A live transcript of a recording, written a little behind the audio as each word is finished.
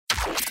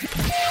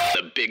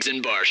The Biggs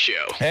and Bar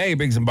Show. Hey,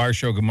 Biggs and Bar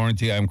Show. Good morning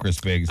to you. I'm Chris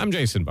Biggs. I'm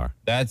Jason Barr.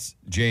 That's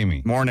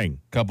Jamie. Morning.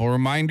 Couple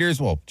reminders.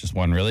 Well, just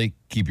one really.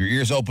 Keep your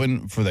ears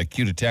open for the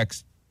cue to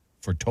text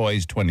for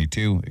Toys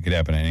 22. It could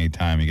happen at any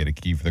time. You get a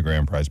key for the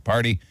grand prize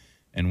party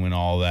and win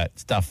all that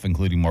stuff,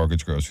 including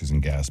mortgage, groceries,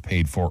 and gas,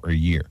 paid for a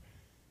year.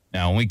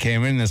 Now, when we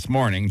came in this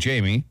morning,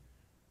 Jamie,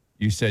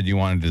 you said you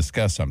wanted to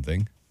discuss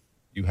something.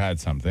 You had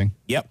something.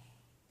 Yep.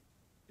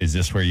 Is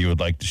this where you would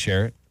like to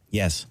share it?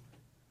 Yes.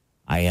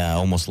 I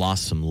almost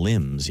lost some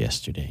limbs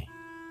yesterday.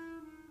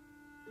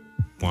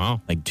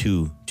 Wow. Like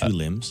two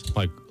limbs.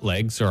 Like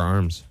legs or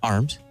arms?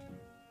 Arms.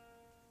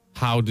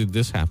 How did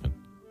this happen?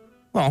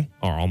 Well,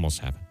 Or almost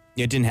happen?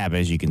 it didn't happen,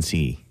 as you can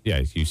see.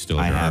 Yeah, you still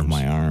I have your have arms.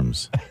 my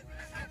arms.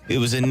 It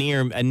was a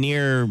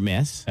near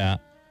miss. Yeah.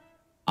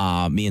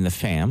 Me and the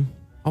fam.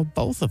 Oh,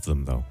 both of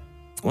them, though.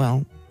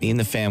 Well, me and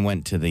the fam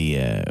went on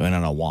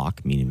a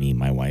walk. Me,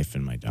 my wife,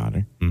 and my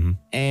daughter. Mm-hmm.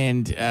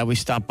 And we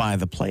stopped by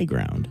the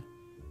playground,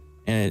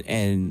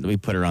 and we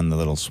put her on the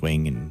little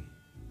swing and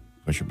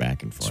push her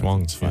back and forth.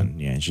 Swung, It's fun.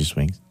 Yeah, she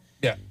swings.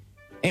 Yeah.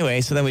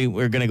 Anyway, so then we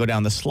were going to go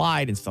down the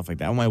slide and stuff like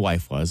that. Well, my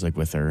wife was like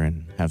with her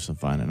and have some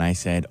fun. And I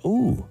said,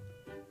 ooh,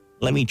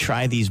 let me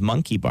try these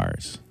monkey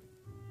bars.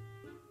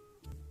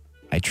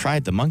 I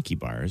tried the monkey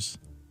bars,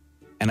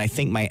 and I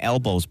think my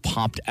elbows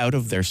popped out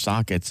of their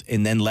sockets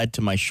and then led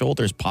to my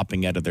shoulders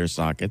popping out of their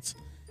sockets.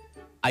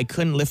 I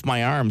couldn't lift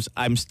my arms.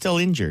 I'm still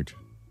injured.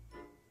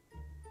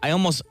 My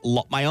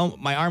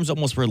arms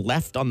almost were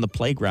left on the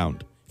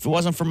playground. If it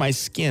wasn't for my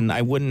skin,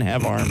 I wouldn't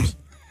have arms.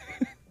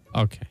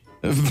 Okay.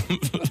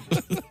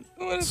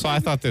 So I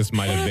thought this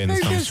might have been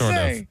some sort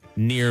of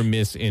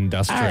near-miss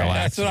industrial accident.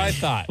 That's what I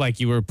thought. Like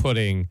you were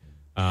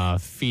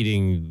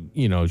feeding,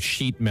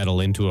 sheet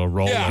metal into a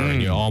roller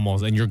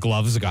and your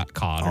gloves got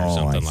caught or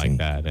something like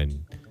that.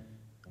 And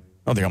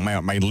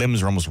My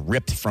limbs were almost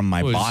ripped from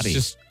my it was body.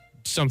 just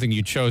something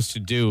you chose to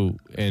do,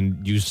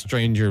 and you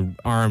strained your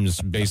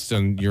arms based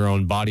on your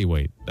own body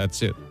weight.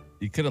 That's it.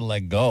 You could have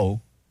let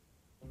go.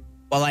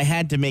 Well, I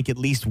had to make at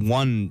least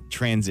one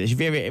transition.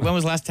 When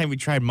was the last time we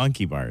tried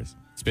monkey bars?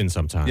 It's been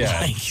some time.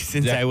 Yeah.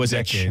 Since I was a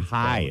Decades.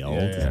 child.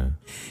 Yeah.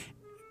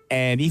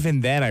 And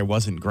even then, I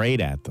wasn't great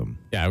at them.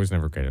 Yeah, I was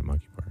never great at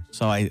monkey bars.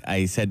 So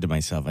I said to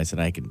myself, I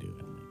can do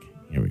it.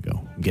 Like, here we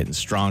go. I'm getting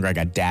stronger. I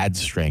got dad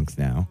strength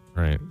now.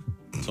 Right.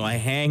 So I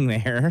hang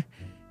there.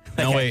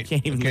 No, I wait.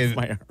 can't even lift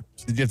my arm.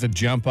 Did you have to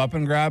jump up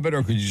and grab it,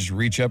 or could you just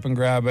reach up and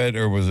grab it,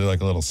 or was there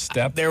like a little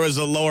step? There was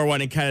a lower one.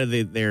 And kind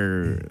of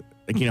they're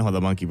like, you know how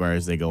the monkey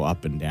bars, they go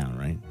up and down,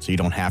 right? So you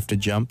don't have to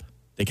jump.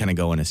 They kind of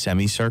go in a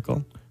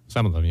semicircle.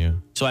 Some of them, yeah.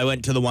 So I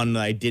went to the one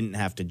that I didn't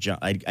have to jump.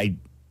 I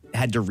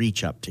had to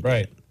reach up to get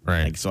it.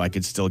 Right. Like, so I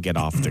could still get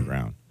off the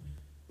ground.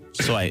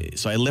 So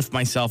I lift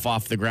myself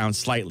off the ground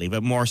slightly,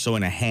 but more so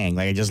in a hang.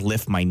 Like I just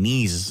lift my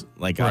knees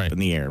like Right. up in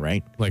the air,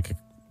 right? Like a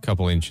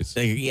couple inches.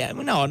 Like, yeah,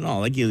 no.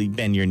 Like you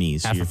bend your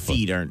knees so Half a your foot.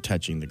 feet aren't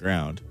touching the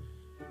ground.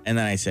 And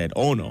then I said,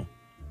 oh no.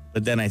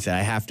 But then I said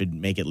I have to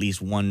make at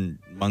least one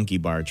monkey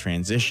bar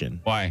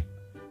transition. Why?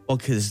 Well,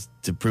 because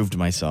to prove to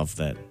myself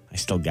that I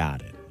still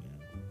got it.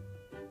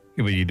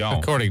 Yeah, but you don't.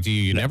 According to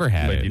you, you never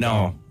had but it. you No.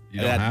 don't. You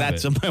don't have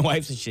That's it. what my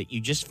wife said. Shit,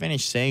 you just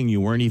finished saying you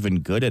weren't even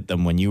good at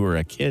them when you were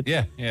a kid.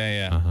 Yeah.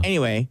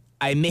 Anyway,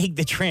 I make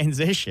the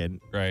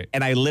transition. Right.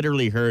 And I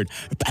literally heard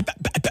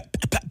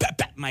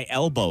my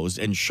elbows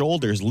and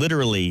shoulders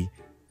literally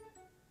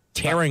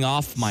tearing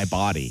off my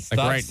body. Like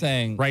Stop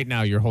saying. Right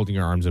now, you're holding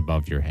your arms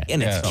above your head.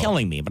 And Yeah. it's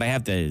killing me, but I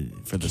have to,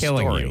 for the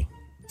Killing story. you.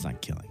 It's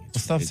not killing.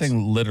 Stop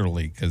saying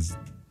literally, because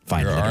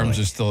Fine, your literally. arms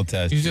are still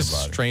attached You to your just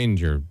body. strained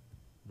your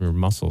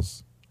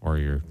muscles or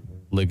your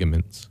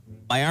ligaments.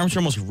 My arms are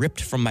almost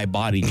ripped from my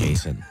body,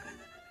 Jason.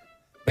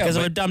 Because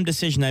of a dumb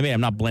decision I made.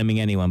 I'm not blaming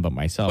anyone but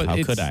myself. How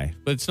could I?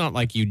 But it's not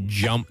like you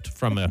jumped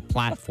from a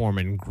platform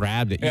and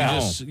grabbed it.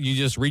 Yeah. You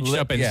just reached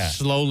up and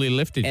slowly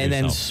lifted And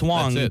then yourself.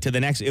 swung That's it. to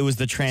the next. It was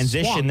the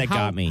transition Swung. that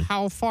got me.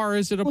 How far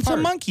is it Well, apart? it's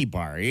a monkey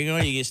bar.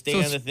 You stay So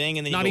on it's the thing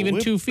and then not you go even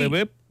whoop, 2 feet.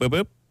 Boop, boop, boop,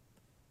 boop.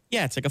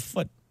 Yeah, it's like a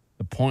foot.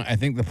 I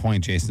think the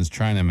point Jason's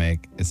trying to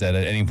make is that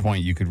at any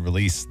point you could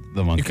release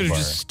the monkey You could have bar.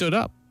 just stood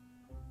up.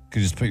 You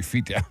could just put your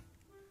feet down.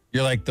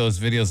 You're like those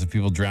videos of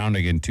people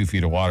drowning in 2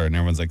 feet of water, and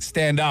everyone's like,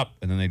 stand up.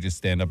 And then they just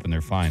stand up and they're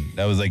fine.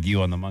 That was like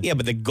you on the monkey. Yeah,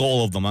 but the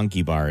goal of the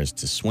monkey bar is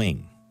to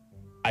swing.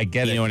 I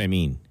get it. You know what I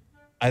mean?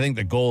 I think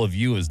the goal of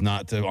you is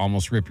not to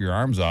almost rip your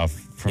arms off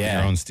from Yeah.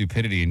 your own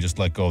stupidity and just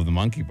let go of the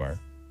monkey bar.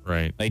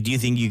 Right. Like, do you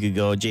think you could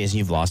go, Jason,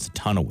 you've lost a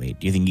ton of weight.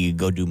 Do you think you could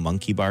go do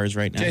monkey bars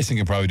right now? Jason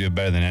can probably do it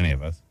better than any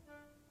of us.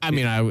 I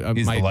mean,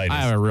 He's the lightest.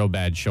 I have a real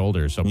bad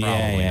shoulder, so probably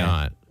Yeah.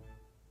 not.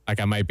 Like,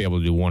 I might be able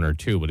to do one or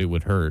two, but it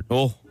would hurt.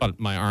 Oh. But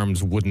my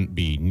arms wouldn't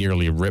be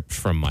nearly ripped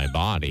from my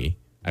body.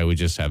 I would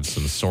just have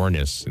some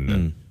soreness in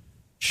the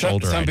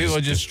shoulder Some I people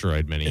just just-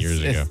 destroyed many years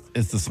ago.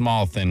 It's the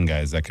small, thin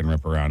guys that can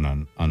rip around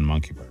on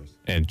monkey bars.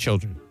 And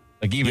children.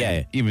 Like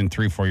Yeah. even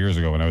 3-4 years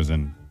ago when I was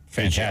in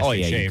fantastic Oh,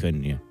 yeah, shape, you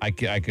couldn't, yeah. I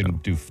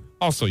couldn't do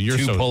Also, you're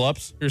two so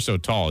pull-ups. You're so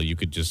tall, you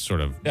could just sort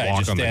of Yeah, walk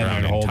just on the stand there ground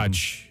and and hold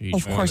touch each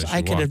Of one course, as I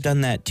you could have walked.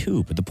 done that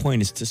too, but the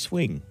point is to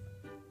swing.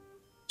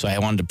 So I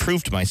wanted to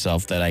prove to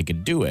myself that I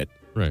could do it.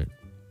 Right.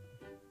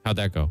 How'd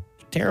that go?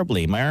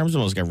 Terribly. My arms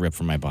almost got ripped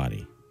from my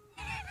body.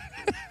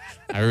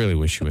 I really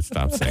wish you would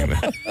stop saying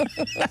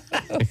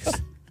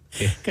that.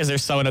 Because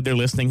there's someone out there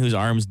listening whose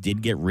arms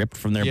did get ripped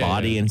from their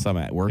body in some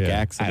work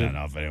accident. I don't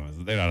know if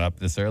anyone's. They're not up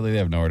this early. They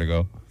have nowhere to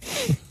go.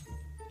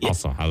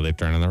 Also, how do they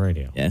turn on the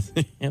radio? Yes.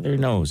 Yeah, their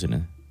nose and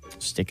a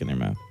stick in their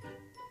mouth.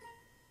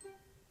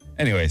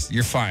 Anyways,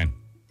 you're fine.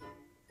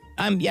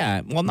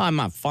 Well, no, I'm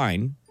not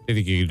fine. Do you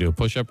think you could do a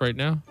push-up right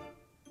now?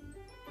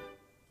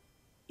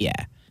 Yeah.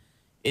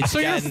 You're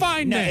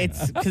fine no, then.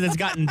 It's because it's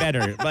gotten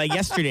better. Like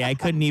yesterday, I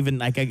couldn't even,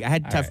 I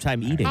had a tough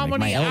time eating. How like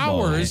many my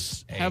elbow,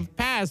 hours have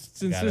passed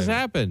since this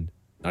happened?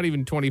 Not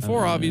even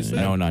 24, obviously.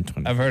 No, not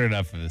 20. I've heard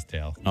enough of this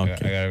tale. Okay. I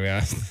gotta be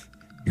honest.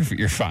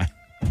 You're fine.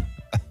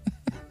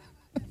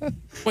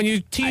 When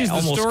you teased I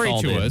the almost story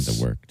called to in us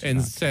to work and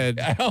tonight. said,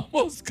 I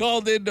almost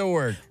called into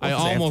work. I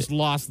almost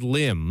lost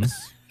limbs.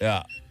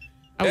 Yeah.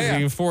 I was Yeah.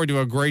 looking forward to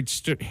a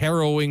great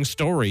harrowing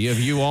story of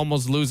you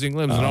almost losing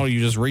limbs. And you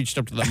just reached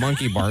up to the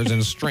monkey bars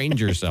and strained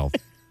yourself.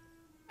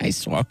 I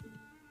swung.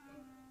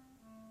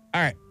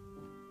 All right.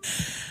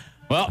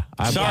 Well,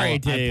 I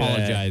to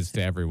apologize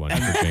to everyone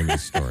for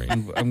Jamie's story.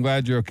 I'm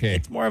glad you're okay.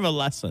 It's more of a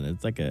lesson.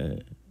 It's like a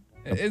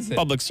Is it?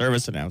 public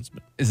service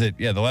announcement. Is it?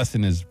 Yeah. The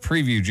lesson is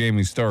preview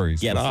Jamie's stories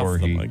Get before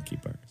off the he. monkey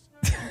bars.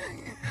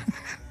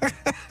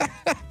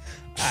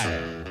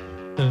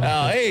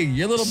 Oh, hey,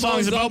 your little Song's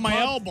bones about all my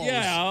pumped. elbows.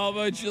 Yeah. How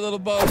about your little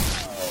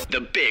bones?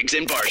 The Biggs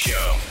and Bar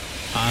Show.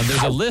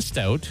 There's a list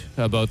out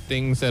about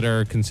things that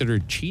are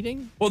considered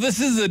cheating. Well,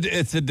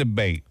 it's a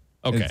debate.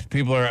 Okay.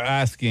 People are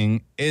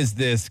asking, is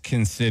this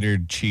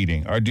considered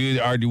cheating, or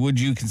would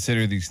you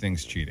consider these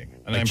things cheating?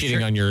 And Like cheating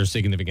sure, on your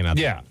significant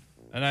other. Yeah,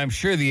 and I'm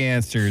sure the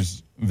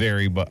answers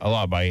vary, but a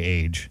lot by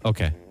age.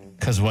 Okay.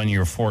 Because when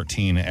you're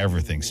 14,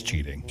 everything's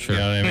cheating. Sure. You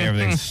know what I mean?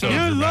 Everything's so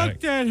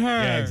dramatic. at her.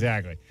 Yeah,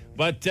 exactly.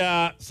 But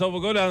so we'll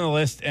go down the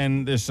list,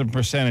 and there's some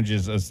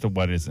percentages as to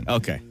what isn't.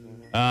 Okay.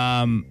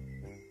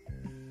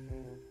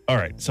 All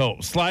right. So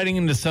sliding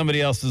into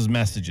somebody else's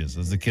messages,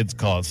 as the kids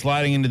call it,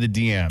 sliding into the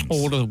DMs.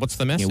 Oh, what's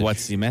the message? Yeah,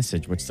 what's the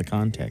message? What's the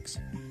context?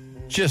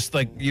 Just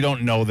like you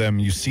don't know them,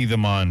 you see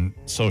them on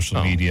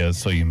social media,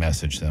 so you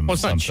message them. Well,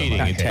 it's not something cheating,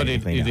 like but that.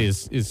 Technically it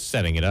not. is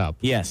setting it up.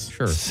 Yes.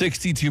 Sure.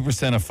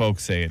 62% of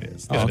folks say it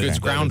is. That okay. is- It's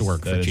that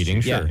groundwork that for is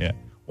cheating, cheating. sure. Yeah.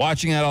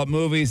 Watching adult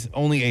movies,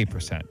 only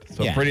 8%.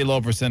 So Yeah. pretty low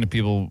percent of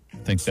people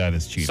think that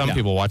is cheating. Some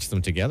people watch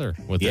them together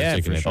with Yeah, their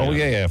for significant sure. Oh, other.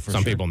 yeah, for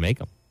Some sure. people make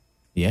them.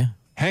 Yeah.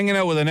 Hanging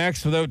out with an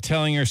ex without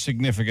telling your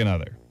significant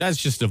other. That's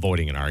just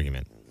avoiding an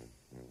argument.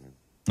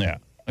 Yeah.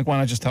 Like, why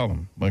not just tell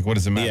them? Like, what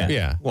does it matter?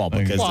 Yeah. Well,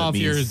 because Well, it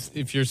means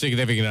if your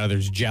significant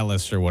other's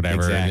jealous or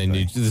whatever, and then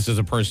Exactly. this is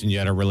a person you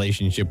had a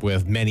relationship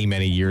with many,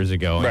 many years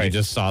ago, and you Right.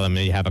 just saw them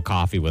and you have a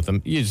coffee with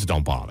them, you just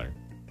don't bother.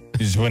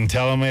 You just wouldn't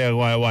tell them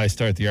why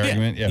start the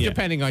argument? Yeah.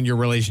 Depending on your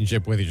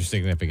relationship with your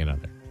significant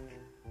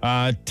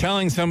other.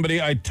 Telling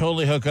somebody I'd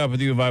totally hook up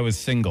with you if I was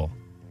single.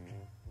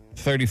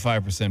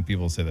 35%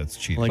 people say that's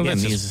cheating. Like, Well,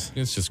 Again,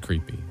 it's just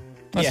creepy.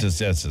 that's yeah.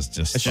 just it's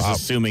just stop.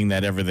 assuming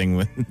that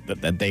everything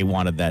that they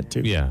wanted that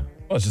too. Yeah.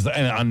 Well, it's just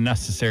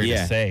unnecessary to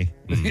Yeah. say.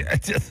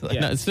 It's just like-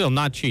 No, it's still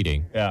not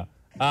cheating. Yeah.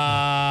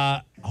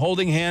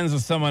 Holding hands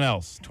with someone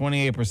else.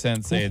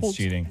 28% say it's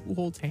cheating. Who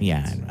holds hands?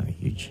 Yeah, I'm not a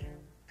huge.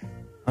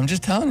 I'm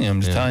just telling you.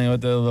 I'm just telling you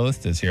what the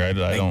list is here. I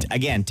don't.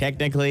 Again,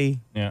 technically,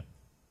 Yeah.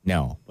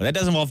 no, but that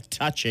does involve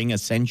touching, a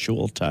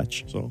sensual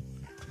touch. So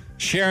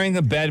Sharing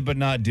the bed but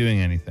not doing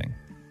anything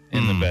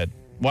in the bed.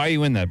 Why are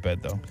you in that bed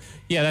though?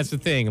 Yeah, that's the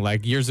thing.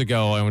 Like years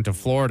ago, I went to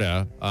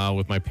Florida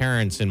with my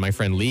parents, and my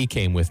friend Lee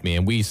came with me,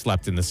 and we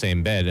slept in the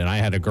same bed. And I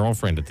had a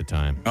girlfriend at the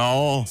time.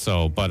 oh,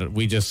 So, but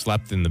we just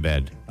slept in the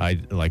bed. We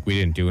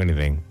didn't do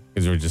anything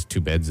because there were just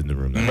two beds in the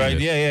room. Right.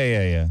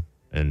 Yeah.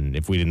 And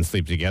if we didn't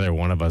sleep together,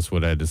 one of us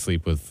would have had to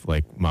sleep with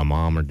like my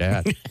mom or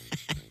dad,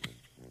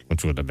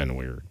 which would have been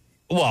weird.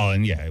 Well,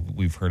 and yeah,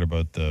 we've heard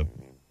about the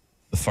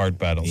fart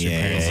battles your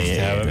Yeah, parents used to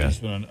yeah, have. yeah. It's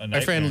been a My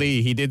friend nightmare.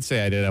 Lee, he did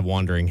say I did have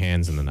wandering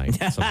hands in the night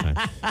sometimes.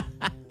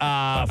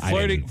 I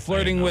didn't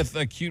Flirting know. with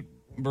a cute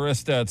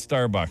barista at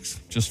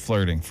Starbucks. Just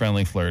flirting,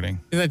 friendly flirting.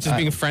 Isn't that just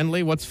being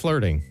friendly? What's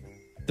flirting?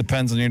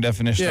 Depends on your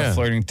definition Yeah. of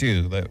flirting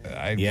too.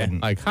 I Yeah.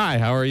 wouldn't. Like, hi,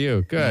 how are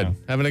you? Good. Yeah.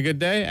 Having a good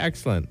day?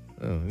 Excellent.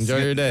 Oh, enjoy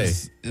your day.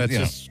 That's you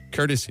know. just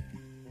courtesy.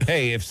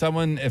 Hey, if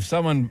someone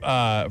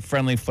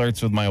friendly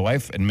flirts with my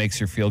wife and makes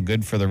her feel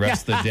good for the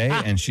rest of the day,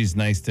 and she's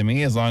nice to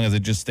me, as long as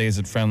it just stays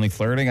at friendly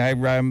flirting,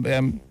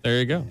 I'm There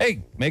you go.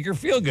 hey, make her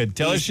feel good.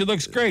 Tell her she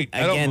looks great. I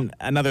don't- again,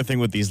 another thing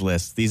with these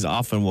lists, these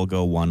often will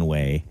go one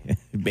way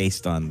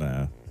based on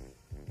the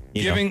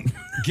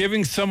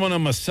giving someone a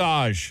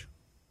massage.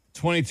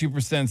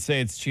 22%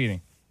 say it's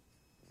cheating.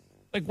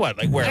 Like what?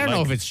 Like where? I don't know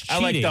Like, if it's I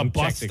like the cheating,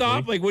 bus technically.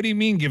 stop. Like what do you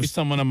mean? Give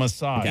someone a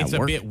massage? Yeah. It's a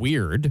work. bit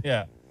weird.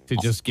 Yeah. to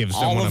just give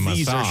All someone of a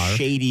these are massage.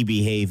 shady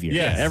behavior.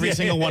 Yes. Every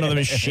single one of them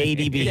is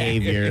shady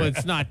behavior. But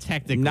it's not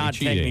technically Not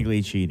cheating.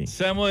 technically cheating.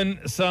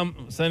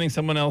 Sending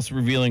someone else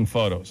revealing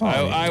photos.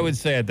 I would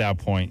say at that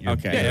point, you're,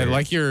 Okay. Yeah,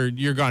 like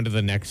you're gone to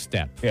the next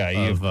step. Yeah,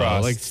 you've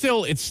crossed.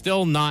 like it's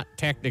still not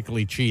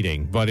technically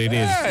cheating, but it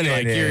is. Yeah,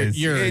 like it is.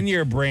 you're in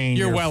your brain.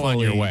 you're well on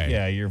your fully- way.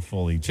 Yeah, you're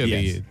fully to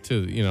cheating.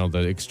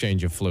 the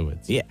exchange of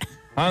fluids. Yeah.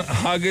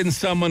 Hugging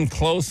someone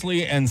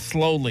closely and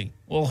slowly.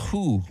 Well,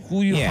 who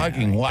are you Yeah,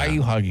 hugging? Why are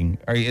you hugging?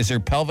 Is there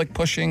pelvic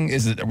pushing?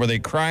 Were they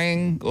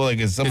crying? Like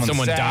is Did someone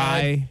someone sad?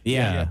 die?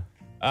 Yeah.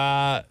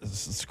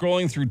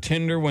 Scrolling through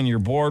Tinder when you're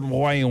bored. Well,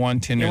 why are you on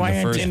Tinder Why in the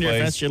on first Tinder if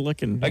place? that's you're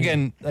looking?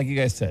 Again, like you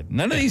guys said,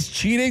 none of these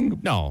cheating.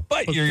 No,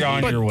 but you're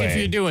on your way. If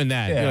you're doing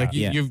that, Yeah. you're like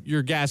Yeah.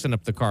 you're gassing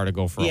up the car to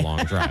go for a long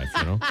drive.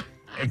 You know.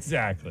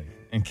 Exactly.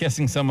 And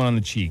kissing someone on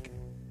the cheek.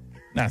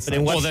 That's But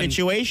in what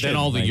situation? Then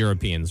all the Like-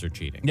 Europeans are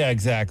cheating. Yeah,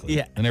 exactly.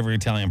 Yeah. And every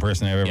Italian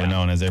person I've ever Yeah.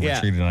 known has ever Yeah.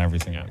 treated on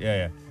everything.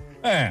 Yeah.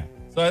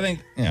 So I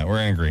think we're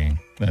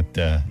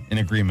in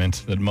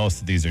agreement that most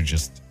of these are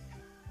just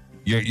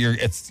you're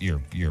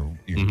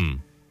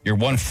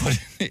 1 foot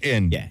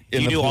in. Yeah.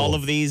 in You the do pool. all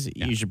of these,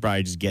 you should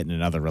probably just get in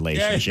another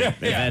relationship.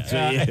 If that's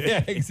what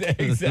you-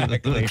 Exactly.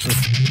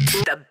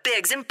 The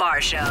Biggs and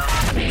Bar Show.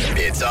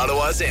 It's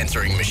Ottawa's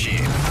answering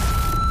machine.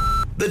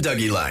 The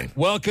Dougie Line.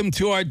 Welcome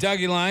to our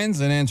Dougie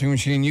Lines, an answering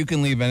machine. You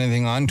can leave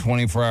anything on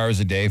 24 hours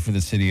a day for the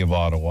city of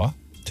Ottawa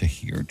to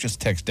hear. Just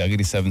text Dougie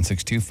to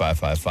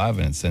 762-555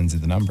 and it sends you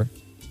the number.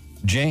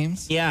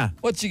 James? Yeah.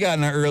 What you got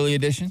in our early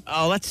edition?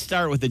 Oh, let's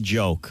start with a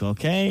joke,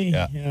 okay?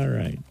 Yeah. All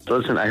right.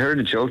 Listen, I heard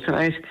a joke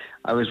tonight.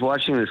 I was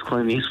watching this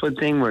Clint Eastwood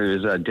thing where he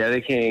was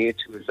dedicating it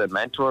to his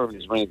mentor when he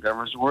was winning a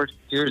governor's award.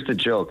 Here's the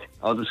joke.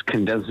 I'll just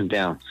condense it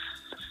down.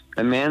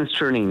 A man's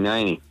turning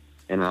 90,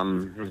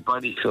 and his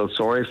buddy feels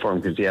sorry for him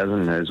because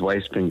his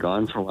wife's been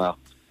gone for a while.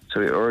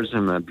 So he orders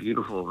him a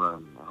beautiful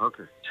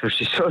hooker. So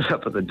she shows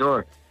up at the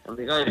door, and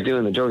the guy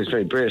doing the joke is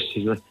very British.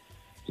 He's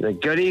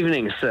like, "Good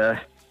evening, sir.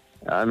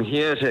 I'm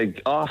here to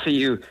offer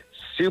you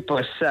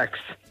super sex."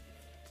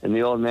 And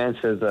the old man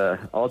says,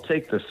 "I'll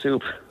take the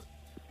soup."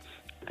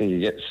 I think you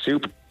get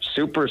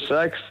super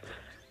sex.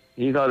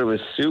 He thought it was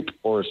soup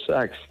or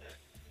sex,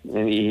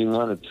 and he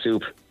wanted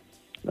soup.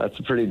 That's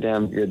a pretty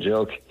damn good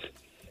joke.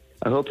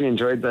 I hope you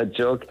enjoyed that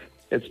joke.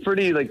 It's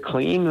pretty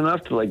clean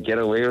enough to get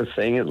away with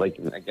saying it,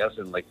 I guess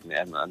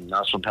on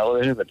national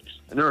television, but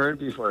I never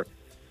heard it before.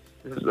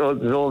 This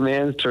old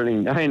man's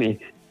turning 90.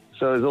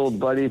 So his old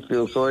buddy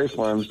feels sorry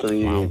for him, so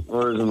he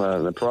orders him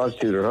a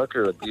prostitute or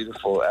hooker, a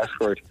beautiful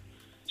escort.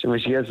 So when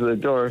she gets to the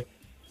door,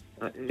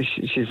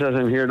 she says,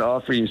 "I'm here to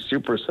offer you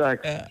super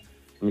sex."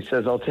 And he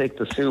says, "I'll take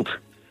the soup."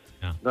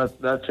 Yeah.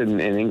 That's in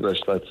English.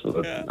 I'll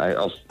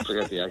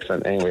forget the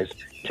accent. Anyways,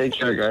 take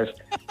care, guys.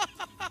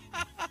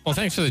 Well,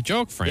 thanks for the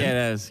joke, friend. Yeah,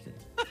 that was.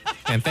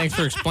 And thanks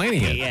for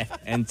explaining it. Yeah,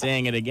 and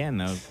saying it again.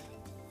 That was,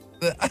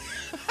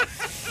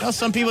 well,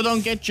 some people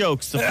don't get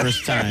jokes the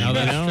first time. No,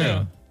 that's you know?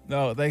 true.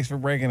 No, thanks for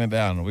breaking it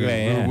down.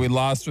 Yeah. We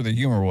lost where the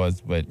humor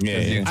was, but Yeah,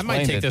 as you yeah. I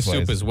might explained take it the twice,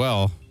 soup as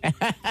well.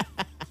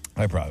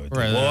 I probably would.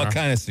 Right Well, what there.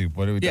 kind of soup?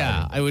 What are we Yeah,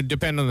 talking I would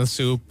depend on the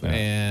soup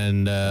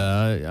and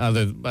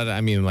but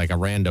I mean, like a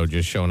rando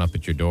just showing up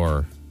at your door.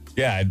 about?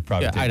 Yeah, I'd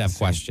probably Yeah, take I'd the have soup.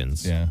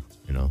 questions. Yeah.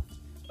 You know.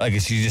 Like,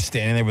 is she just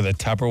standing there with a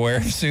Tupperware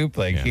of soup,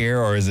 here,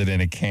 or is it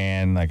in a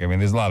can?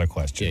 There's a lot of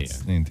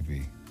questions Yeah. need to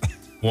be.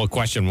 Well,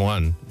 question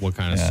one: what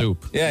kind of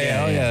soup?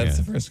 Yeah. That's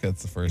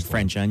the first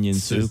French onion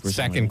soup. Or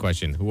Second something.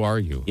 question: who are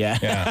you?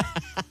 Yeah.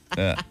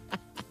 one.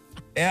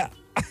 Yeah.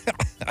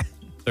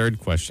 Third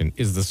question: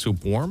 is the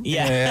soup warm?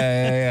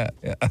 Yeah.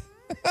 Yeah.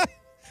 A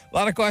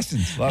lot of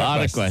questions. A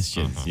lot of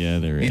questions. Yeah,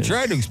 there is. He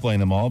tried to explain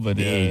them all, but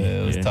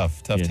it was Yeah.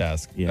 tough Yeah.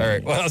 task. Yeah. All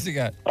right, what else you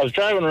got? I was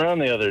driving around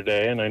the other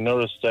day and I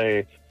noticed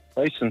a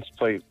license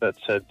plate that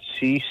said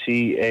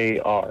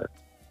CCAR.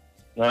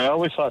 And I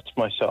always thought to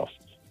myself,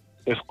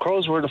 if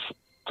crows were to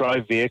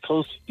drive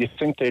vehicles, you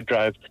think they'd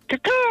drive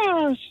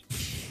cacars?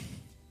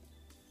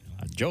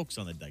 Jokes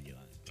on the Dougie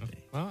line today.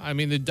 Well, I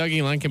mean, the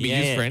Dougie line can be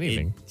used for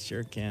anything. It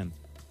sure can.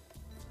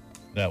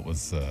 That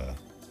was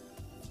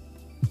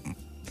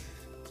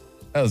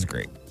that was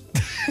great.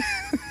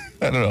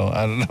 I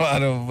don't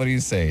know. What do you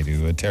say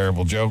to a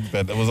terrible joke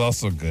that was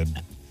also good?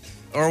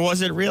 Or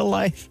was it real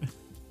life?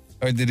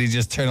 Or did he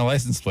just turn a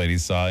license plate he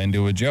saw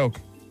into a joke?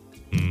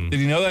 Did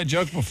he know that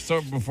joke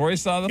before he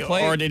saw the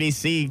plate? Or did he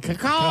see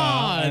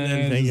caca and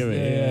then think of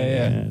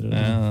it?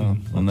 Yeah.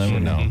 We'll never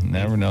know.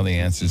 Never know the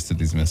answers to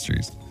these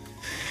mysteries.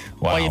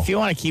 Wow. Well, if you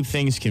want to keep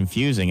things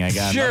confusing, I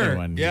got Sure. another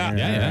one. Yeah. All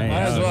Yeah, right.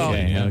 might as well.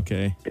 Okay. Yeah.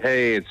 Okay.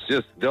 Hey, it's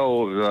just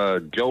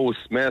Joe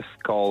Smith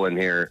calling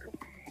here.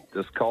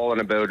 Just calling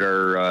about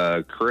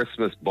our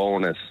Christmas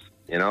bonus.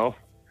 If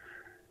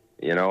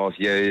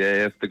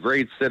the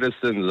great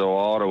citizens of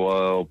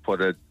Ottawa will put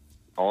it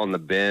on the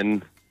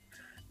bin,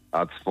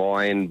 that's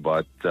fine.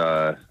 But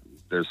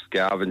there's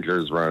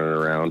scavengers running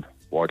around.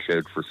 Watch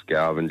out for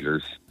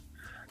scavengers.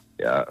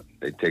 Yeah,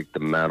 they take the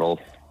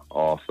metal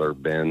off their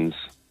bins.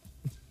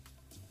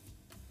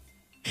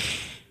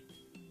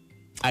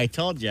 I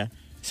told you.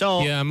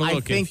 So Yeah, I'm a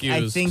little confused.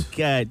 I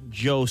think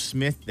Joe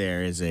Smith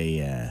there is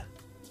a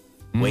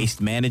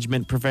waste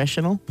management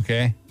professional,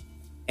 Okay.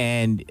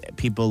 and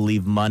people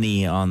leave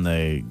money on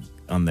the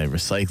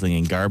recycling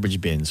and garbage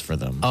bins for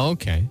them. Oh,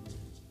 okay.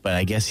 But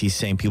I guess he's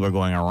saying people are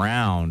going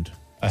around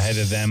Ahead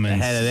of them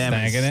and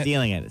snagging it?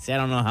 stealing it. See, I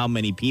don't know how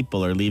many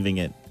people are leaving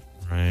it.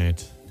 Right.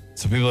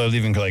 So people are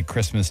leaving like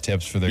Christmas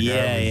tips for their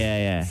garbage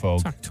Yeah. folk.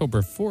 It's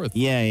October 4th.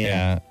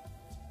 Yeah.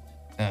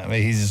 I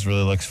mean, he just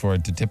really looks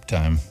forward to tip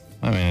time.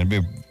 I mean, it'd be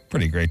a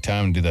pretty great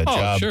time to do that Oh,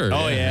 job. sure.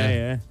 Oh,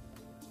 yeah.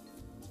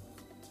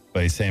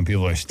 But he's saying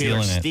people are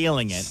stealing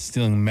Stealing it.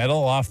 Stealing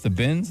metal off the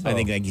bins? I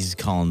think like he's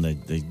calling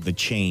the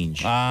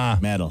change Ah.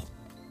 metal.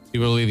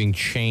 People are leaving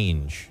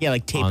change. Yeah,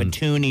 like tape a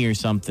toonie or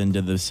something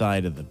to the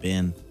side of the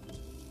bin.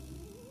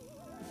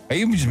 Are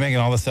you just making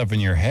all this up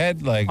in your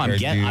head? Like, I'm or I'm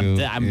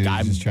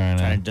you're just trying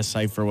to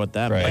decipher what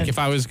that Right. meant. Like if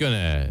I was going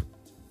to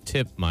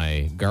tip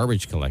my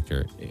garbage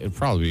collector, it'd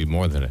probably be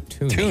more than a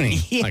toonie.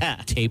 Toonie. Yeah.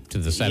 Like taped to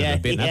the side Yeah,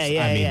 of the bin. That's,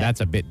 yeah, I mean, yeah.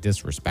 that's a bit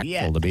disrespectful,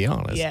 Yeah. to be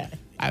honest. Yeah.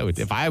 I would,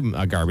 if I'm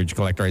a garbage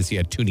collector, I see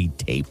a toonie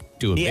taped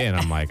to a Yeah. bin.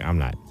 I'm like, I'm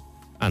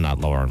not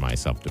lowering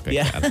myself to pick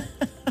Yeah. that up.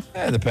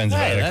 It depends if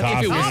I had a that's coffee,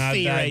 if it was or not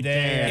coffee that right day.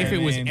 there. If it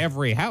was I mean,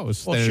 every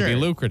house, Well, then it'd be sure.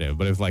 lucrative.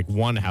 But if like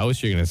one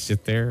house, you're going to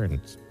sit there and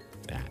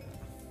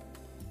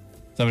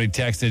somebody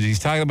texted, he's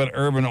talking about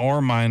urban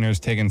ore miners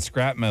taking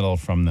scrap metal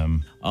from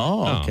them.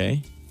 Oh,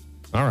 okay.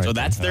 all right. So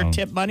that's their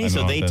tip money. I don't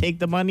So know they if that- take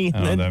the money. I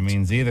don't know what that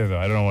means either, though.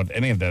 I don't know what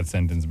any of that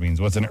sentence means.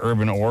 What's an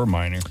urban ore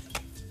miner?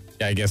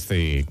 Yeah, I guess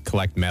they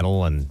collect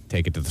metal and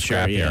take it to the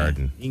scrapyard.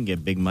 And You can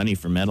get big money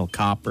for metal,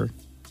 copper.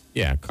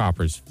 yeah,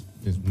 copper's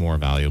is more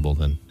valuable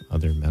than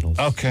other metals.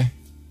 Okay.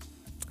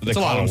 Do they It's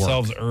a call lot of work.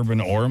 themselves urban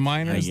ore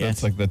miners? guess.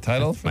 That's like the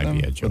title for Might them?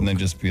 be a joke. Wouldn't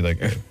they just be like,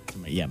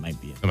 Yeah, it might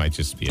be. It might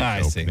just be a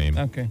I joke see. name.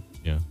 Okay.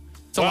 Yeah.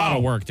 It's a lot Wow.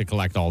 of work to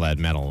collect all that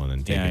metal and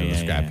then take Yeah, it to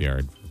the yeah,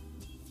 scrapyard.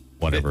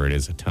 Whatever it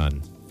is, a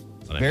ton.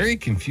 But I mean, Very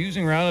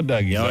confusing round of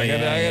Dougie's. Oh, I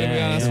gotta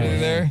be honest with you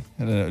there.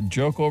 Had a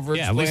joke over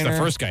yeah, at least the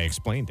explainer. first guy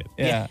explained it.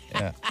 Yeah.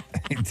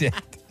 He did.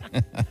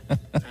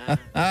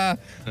 All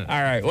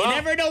right. Well, You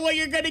never know what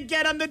you're going to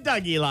get on the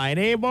Dougie line,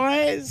 hey,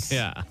 boys?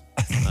 Yeah.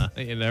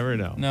 You never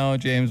know. no,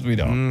 James, we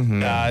don't.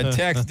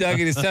 Text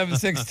Dougie to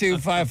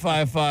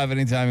 762-555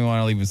 anytime you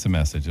want to leave us a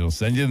message. It'll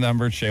send you the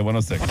number, Shay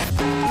 106.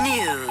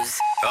 News.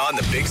 On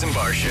the Biggs and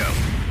Bar Show.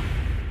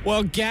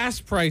 Well, gas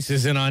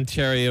prices in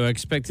Ontario are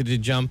expected to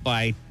jump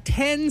by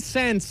 10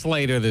 cents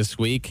later this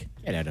week.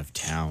 Get out of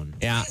town.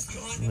 Yeah.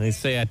 They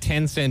say a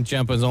 10-cent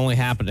jump has only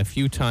happened a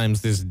few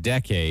times this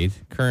decade,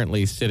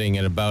 currently sitting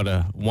at about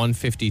a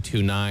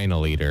 152.9 a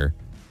liter.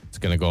 It's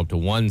going to go up to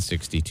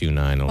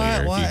 162.9 a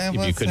liter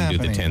if you couldn't do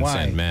the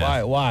 10-cent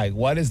math. Why?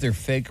 What is their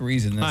fake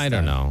reason this I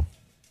don't know.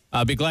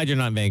 I'll be glad you're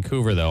not in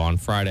Vancouver, though. On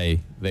Friday,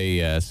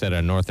 they set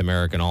a North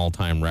American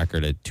all-time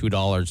record at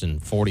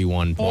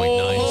 $2.41.9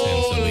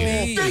 a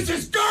liter. This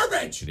is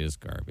garbage. It is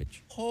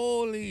garbage.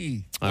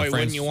 Holy.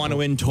 Wouldn't you want to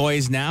win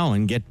toys now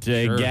and get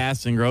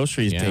gas and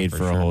groceries Yeah, paid for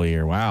for sure. a whole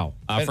year? Wow.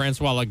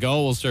 Francois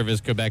Legault will serve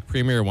as Quebec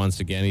premier once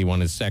again. He won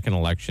his second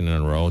election in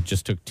a row. It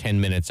just took 10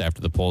 minutes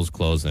after the polls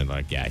closed, and they're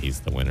like, yeah, he's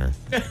the winner.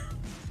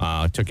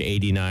 Took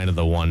 89 of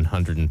the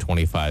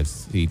 125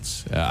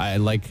 seats. I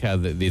like how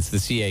it's the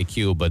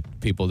CAQ, but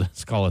people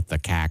just call it the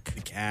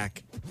CAC,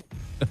 CAC.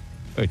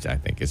 which I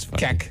think is funny.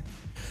 Keck.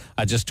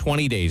 Just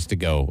 20 days to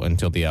go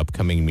until the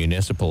upcoming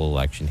municipal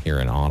election here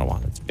in Ottawa.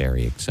 It's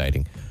very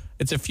exciting.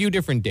 It's a few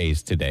different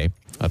days today,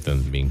 other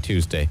than being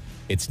Tuesday.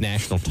 It's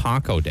National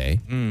Taco Day.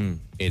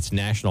 It's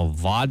National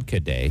Vodka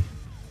Day,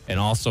 and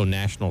also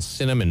National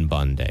Cinnamon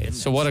Bun Day.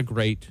 So what a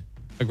great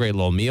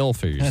little meal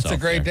for yourself. That's a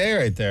great there.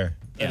 day right there.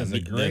 That is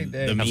a great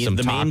day. The Have some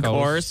main tacos.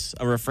 course,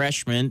 a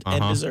refreshment,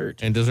 and dessert.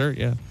 And dessert,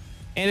 yeah.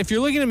 And if you're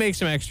looking to make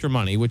some extra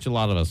money, which a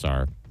lot of us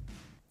are,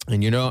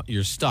 and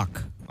you're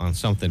stuck on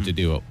something to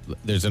do,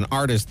 there's an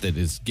artist that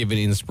is giving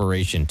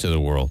inspiration to the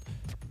world.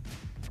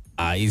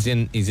 He's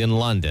in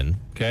London.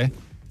 Okay.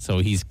 So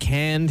he's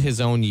canned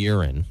his own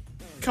urine,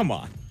 Come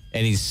on.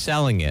 and he's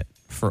selling it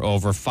for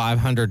over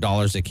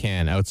 $500 a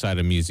can outside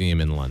a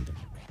museum in London.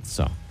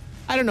 So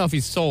I don't know if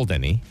he's sold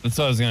any. That's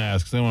what I was going to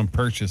ask. Someone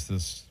purchased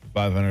this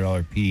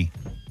 $500 pee.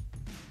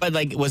 But,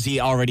 like, was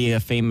he already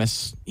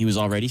famous? He was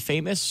already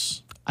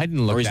famous? I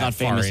didn't look Or he's that not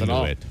far famous at into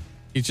all. it.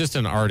 He's just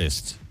an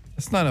artist.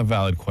 That's not a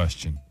valid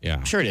question.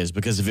 Yeah. Sure it is,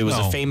 because if it was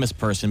No. a famous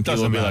person, people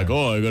Doesn't would be matter. like,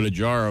 oh, I got a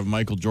jar of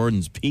Michael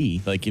Jordan's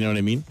pee. Like, you know what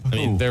I mean? I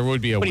mean, there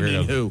would be a What do you weirdo.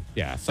 mean, who?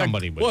 Yeah,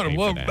 somebody would what- pay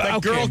what- for that. That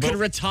Okay, girl but- could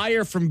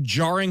retire from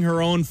jarring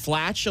her own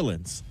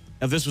flatulence.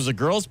 If this was a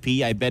girl's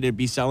pee, I bet it'd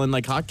be selling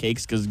like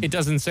hotcakes because It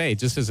doesn't say. It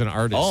just says an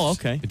artist. Oh,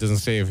 okay. It doesn't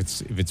say if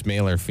it's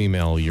male or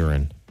female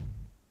urine.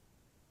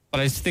 But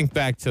I just think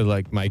back to,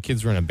 like, my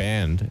kids were in a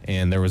band,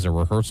 and there was a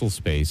rehearsal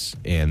space,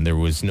 and there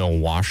was no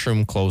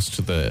washroom close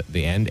to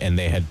the end, and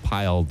they had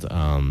piled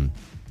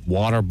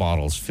water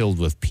bottles filled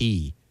with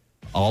pee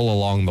all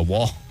along the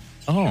wall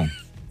oh,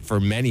 for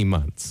many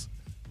months.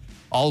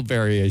 All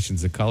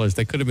variations of colors.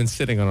 They could have been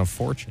sitting on a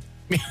fortune.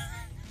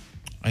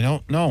 I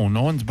don't know.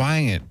 No one's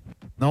buying it.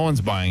 No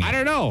one's buying it. I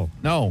don't know.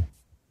 No.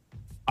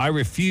 I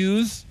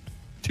refuse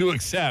to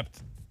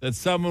accept that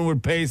someone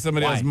would pay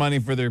somebody Why? else money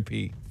for their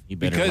pee. You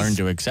better learn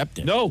to accept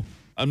it. No,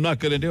 I'm not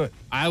going to do it.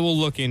 I will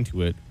look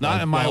into it.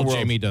 Not in my while world.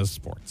 Jamie does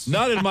sports.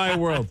 Not in my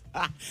world.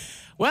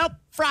 Well,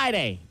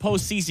 Friday,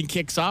 postseason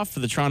kicks off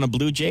for the Toronto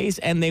Blue Jays,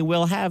 and they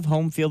will have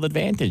home field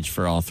advantage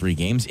for all 3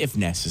 games, if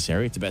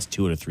necessary. It's the best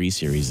 2 out of 3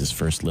 series, this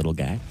first little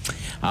guy.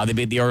 They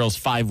beat the Orioles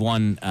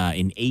 5-1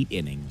 in 8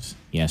 innings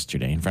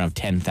yesterday in front of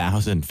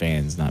 10,000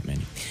 fans, not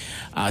many.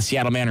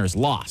 Seattle Mariners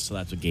lost, so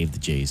that's what gave the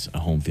Jays a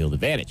home field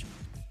advantage.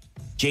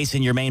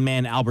 Jason, your main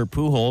man, Albert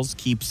Pujols,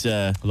 keeps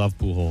Love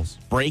Pujols.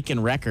 breaking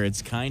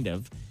records, kind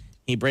of.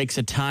 He breaks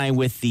a tie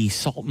with the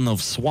Sultan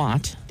of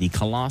SWAT, the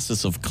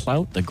Colossus of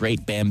Clout, the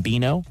Great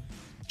Bambino,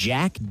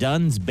 Jack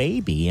Dunn's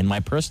Baby, and my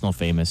personal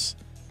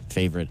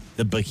favorite,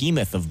 the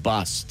Behemoth of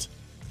Bust.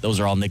 Those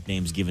are all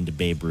nicknames given to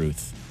Babe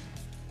Ruth.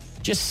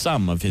 Just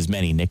some of his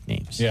many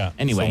nicknames. Yeah.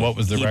 Anyway, So what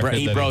was the record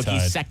he that he broke.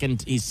 tied?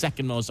 He's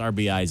second most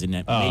RBIs in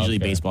Major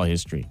League okay. Baseball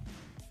history,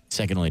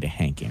 second only to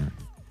Hank Aaron.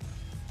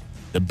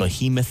 The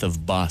Behemoth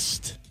of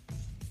Bust.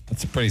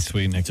 That's a pretty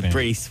sweet nickname. It's a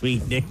pretty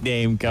sweet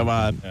nickname. Come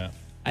on. Yeah.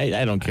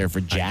 I don't care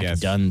for Jack guess.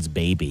 Dunn's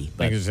Baby, I think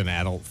but it's an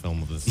adult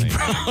film of the same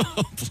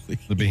name.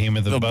 The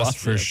Behemoth of The Bust Bust,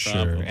 for yeah, sure.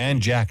 probably.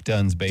 And Jack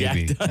Dunn's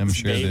Baby. Jack Dunn's I'm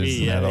sure Baby, there's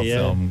an yeah, adult yeah.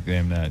 film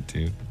named that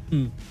too.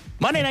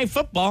 Monday Night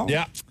Football.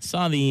 Yeah.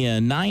 Saw the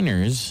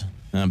Niners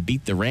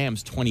beat the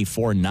Rams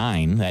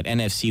 24-9. That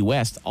NFC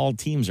West, all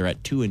teams are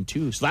at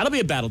 2-2. So that'll be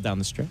a battle down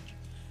the stretch.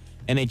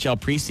 NHL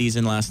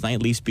preseason last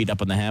night. Leafs beat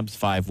up on the Habs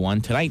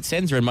 5-1. Tonight,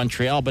 Sens are in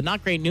Montreal, but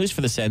not great news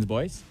for the Sens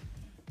boys.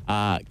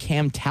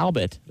 Cam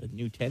Talbot, the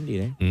new tendy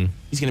there,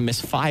 he's going to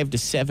miss 5 to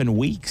 7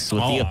 weeks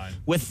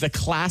with the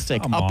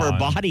classic upper on.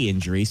 body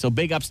injury. So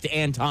big ups to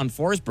Anton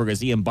Forsberg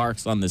as he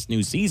embarks on this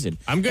new season.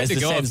 I'm good as to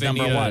the go if Sens they,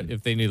 number need one.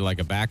 if they need like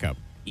a backup.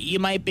 You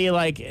might be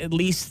like at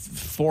least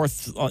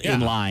 4th in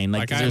Yeah. line,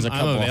 like 'cause there's a I'm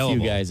couple, a few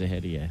available. guys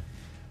ahead of you.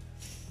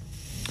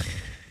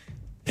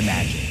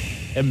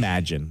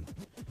 Imagine.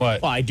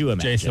 What? Well, I do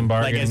imagine. Jason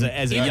Bargan. Like as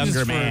a Yeah, younger just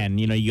for- man,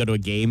 you go to a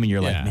game and you're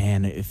like, Yeah.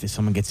 man, if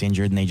someone gets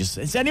injured and they just,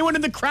 is anyone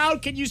in the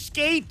crowd? Can you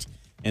skate?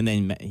 And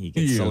then he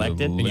gets You selected.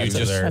 little And you That's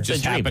just, a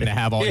just dream. happen to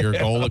have all your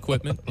goal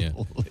equipment. Yeah.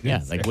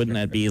 Yeah, like wouldn't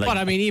that be like? But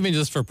I mean, even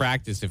just for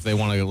practice, if they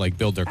want to like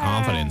build their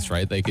confidence,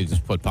 right? They could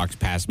just put pucks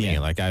past me.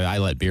 Yeah. Like I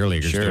let beer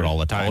leaguers do it all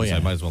the time. Oh, So I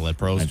might as well let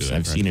pros do it.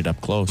 I've seen it up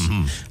close.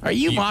 Are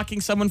you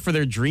mocking someone for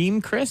their dream,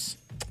 Chris?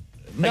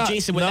 Like Not-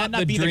 Jason, would that not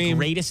not be dream. the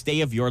greatest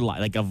day of your life?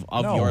 Like of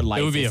No. your life,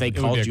 It would be if they it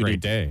would called be a you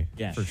great to, day.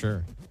 Yeah. For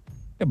sure.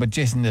 Yeah, but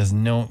Jason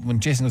doesn't know. When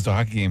Jason goes to a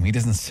hockey game, he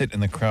doesn't sit in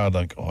the crowd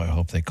like, oh, I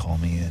hope they call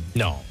me in.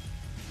 No.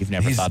 You've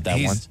never thought that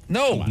once?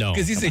 No, No,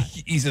 because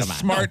he's a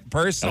smart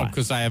person.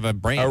 Because I have a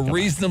brain. A Come on.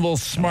 reasonable,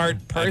 smart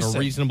I have person. a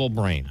reasonable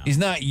brain. He's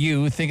not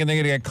you thinking they're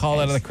going to get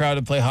called out of the crowd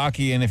to play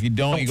hockey, and if you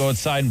don't, you go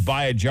outside and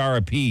buy a jar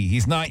of pee.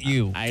 He's not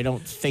you. I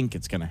don't think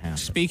it's going to happen.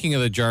 Speaking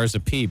of the jars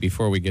of pee,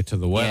 before we get to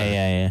the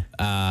weather,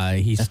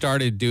 he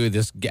started doing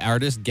this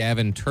artist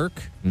Gavin Turk.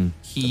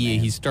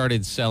 He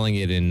started selling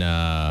it in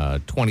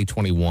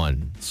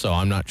 2021. So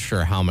I'm not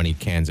sure how many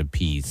cans of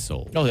pee he's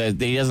sold. Oh,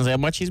 he doesn't say how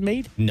much he's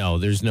made? No,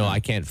 there's no. I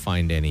can't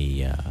find any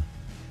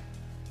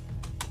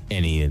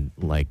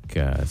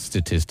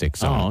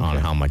statistics on okay.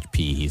 how much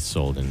pee he's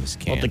sold in this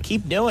can. Well, to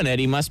keep doing it,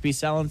 he must be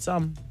selling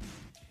some.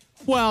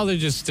 Well, they're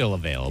just still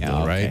available,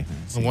 Yeah, okay. right?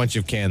 And once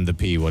you've canned the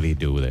pee, what do you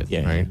do with it?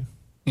 Yeah. Right.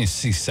 He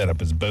set up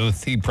his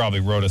booth. He probably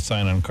wrote a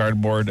sign on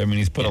cardboard. I mean,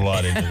 he's put a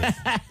lot into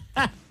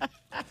this.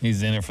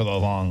 He's in it for the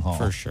long haul.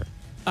 For sure.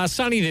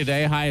 Sunny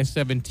today, high of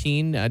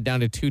 17, down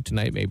to 2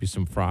 tonight, maybe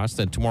some frost.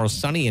 Then tomorrow,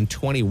 sunny and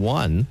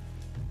 21,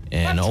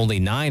 and only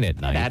 9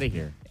 at night. Get outta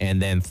here.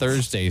 And then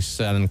Thursday,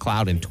 sun and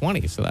cloud and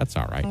 20, so that's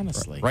all right.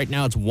 Honestly. Right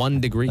now, it's 1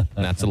 degree,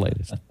 and that's the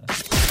latest.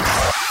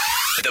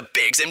 The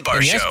Biggs and Bar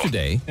And Show.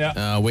 yesterday,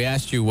 we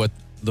asked you what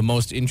the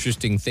most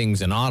interesting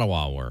things in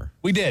Ottawa were.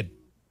 We did.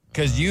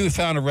 Because you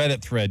found a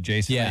Reddit thread,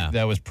 Jason. Yeah.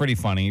 That was pretty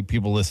funny.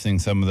 People listing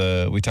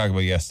we talked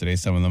about yesterday,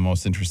 some of the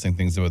most interesting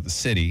things about the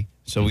city.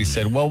 So we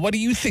said, well, what do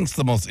you think's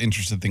the most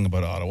interesting thing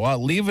about Ottawa?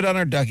 Leave it on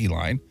our DUGY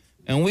line.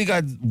 And we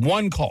got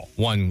one call.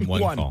 One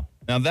call.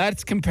 Now,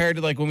 that's compared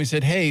to like when we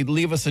said, hey,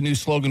 leave us a new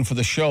slogan for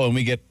the show, and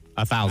we get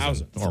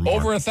 1,000 or more.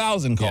 over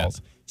 1,000 calls.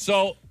 Yes.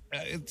 So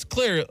it's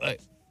clear.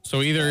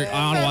 So either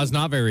Ottawa's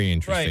not very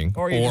interesting,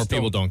 Or you or just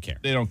people don't care.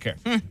 They don't care.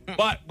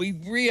 But we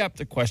re-upped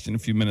the question a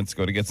few minutes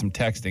ago to get some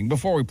texting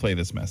before we play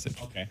this message.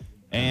 Okay.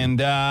 And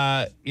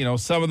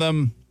some of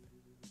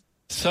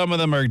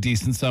them are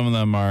decent, some of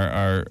them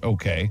are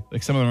okay.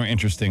 Like some of them are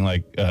interesting.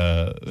 Like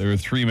there were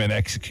 3 men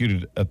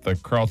executed at the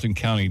Carleton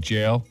County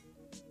Jail.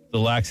 The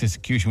lax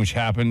execution, which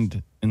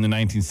happened in the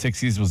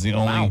 1960s, was the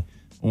only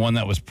one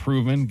that was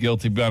proven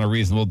guilty beyond a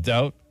reasonable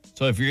doubt.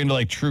 So if you're into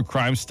like true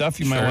crime stuff,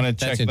 you might Sure, want to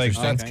that's check. Like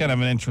interesting. that's kind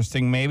of an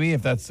interesting maybe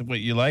if that's what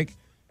you like.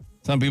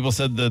 Some people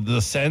said the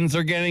Sens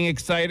are getting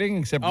exciting,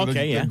 except for the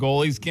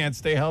goalies can't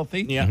stay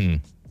healthy. Yeah. I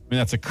mean,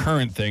 that's a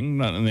current thing,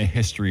 not in the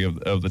history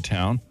of the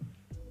town.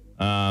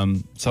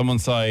 Someone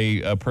saw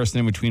a person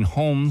in between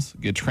homes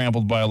get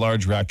trampled by a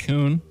large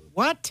raccoon.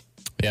 What?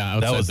 Yeah,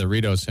 outside was- the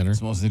Rideau Center. It's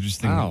the most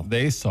interesting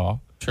they saw.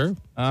 Sure.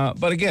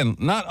 But again,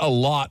 not a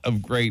lot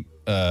of great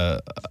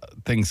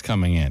things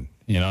coming in.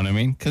 You know what I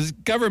mean? Because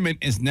government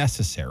is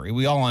necessary.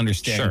 We all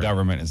understand Sure.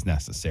 government is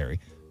necessary.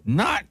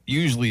 Not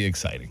usually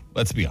exciting,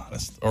 let's be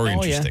honest, or yeah.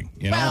 interesting.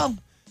 You know? Well,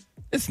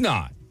 it's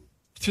not.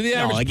 To the no,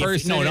 average like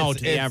person, to the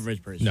it's-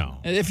 average person. No.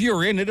 if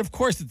you're in it, of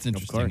course it's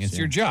interesting. course, It's yeah.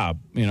 your job,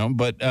 you know.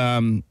 But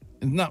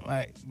not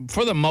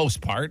for the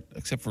most part,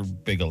 except for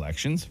big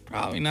elections,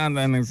 probably not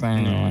that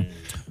exciting.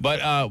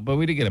 But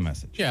we did get a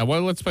message. Yeah,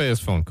 well, let's play this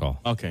phone call.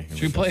 Okay.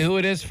 Should we play who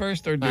it is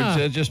first, or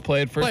just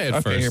play it first? Play it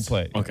okay, first. here,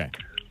 play it. Okay.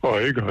 Oh,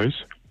 hey guys,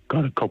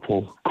 got a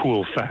couple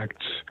cool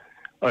facts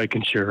I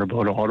can share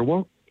about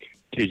Ottawa.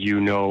 Did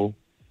you know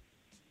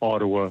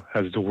Ottawa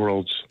has the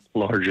world's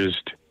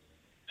largest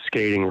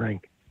skating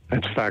rink?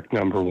 That's fact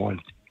number one.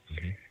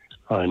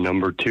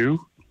 Number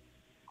two,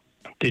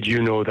 did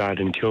you know that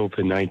until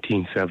the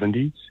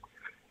 1970s,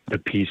 the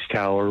Peace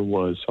Tower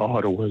was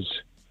Ottawa's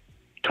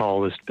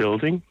tallest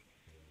building?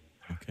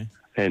 Okay.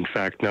 And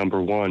fact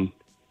number one,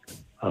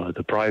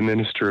 the Prime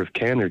Minister of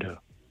Canada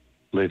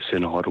lives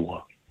in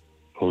Ottawa.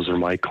 Those are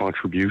my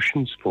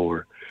contributions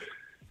for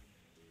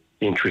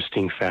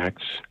interesting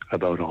facts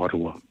about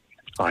Ottawa.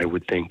 I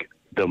would think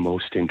the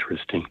most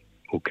interesting.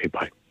 Okay,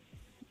 bye.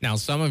 Now,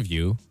 some of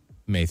you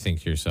may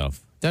think to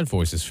yourself, that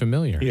voice is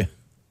familiar. Yeah.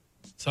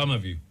 Some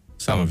of you.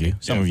 Some of you.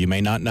 Some of you may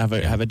not have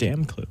a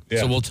damn clue.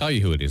 So we'll tell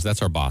you who it is.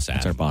 That's our boss, Adam.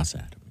 That's our boss,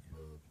 Adam.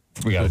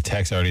 We got a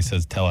text already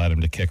says, tell Adam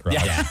to kick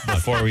rocks.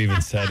 Before we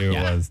even said who it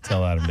was,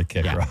 tell Adam to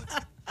kick rocks.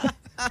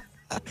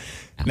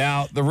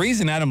 Now, the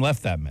reason Adam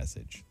left that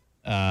message,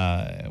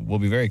 we'll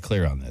be very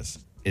clear on this,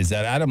 is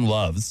that Adam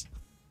loves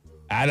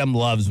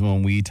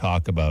when we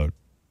talk about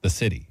the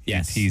city.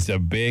 Yes. He's a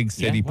big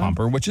city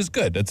pumper, which is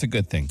good. That's a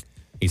good thing.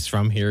 He's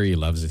from here. He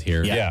loves it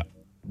here. Yeah.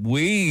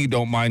 We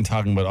don't mind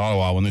talking about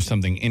Ottawa when there's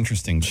something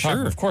interesting to talk Sure.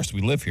 about. Of course,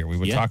 we live here. We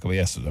would talk about,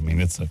 yes, I mean,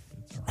 it's our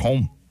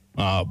home.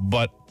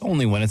 But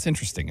only when it's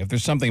interesting. If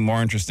there's something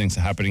more interesting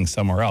happening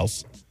somewhere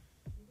else,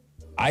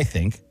 I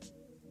think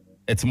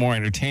it's more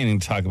entertaining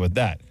to talk about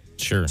that.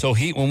 Sure. So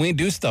when we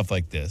do stuff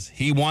like this,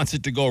 he wants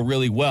it to go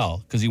really well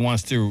because he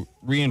wants to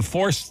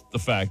reinforce the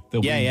fact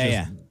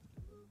that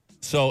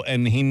So,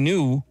 and he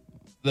knew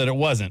that it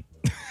wasn't.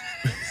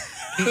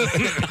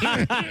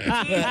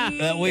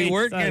 that we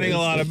weren't getting a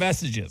lot of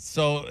messages.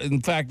 So,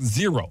 in fact,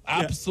 zero.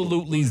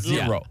 Absolutely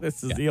zero.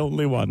 This is the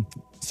only one.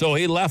 So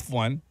he left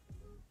one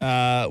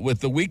with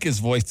the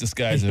weakest voice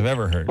disguise I've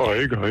ever heard Oh,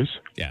 hey guys,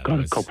 Yeah, got a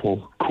that was-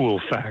 couple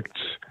cool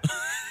facts.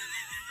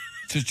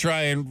 to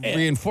try and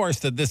reinforce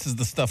that this is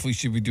the stuff we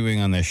should be doing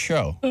on this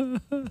show.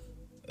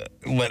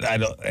 But I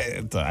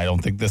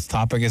don't think this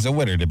topic is a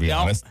winner, to be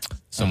honest.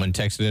 Someone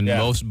texted in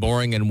most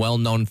boring and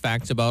well-known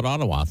facts about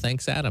Ottawa.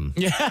 Thanks, Adam.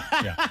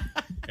 Yeah.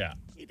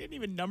 He didn't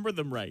even number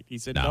them right. He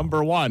said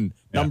number one,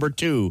 number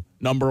two,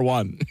 number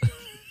one.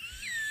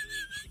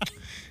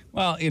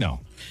 Well,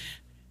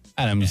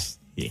 Adam's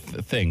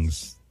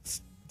things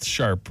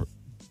sharp,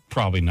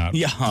 probably not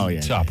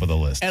top of the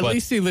list. At but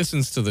least he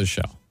listens to the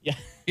show. Yeah.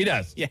 he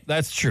does. Yeah.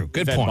 That's true.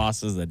 Good We've had point.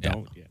 bosses that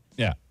don't. Yeah.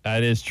 Yeah,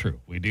 that is true.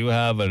 We do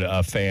have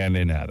a fan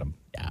in Adam.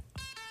 Yeah.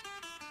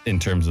 In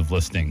terms of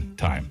listening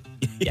time.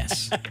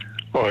 Yes.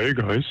 Oh, hey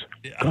guys,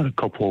 got a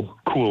couple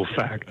cool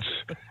facts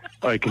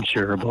I can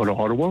share about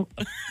Ottawa.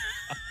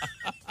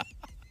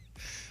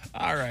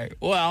 All right.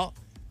 Well,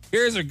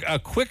 here's a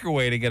quicker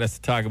way to get us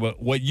to talk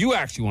about what you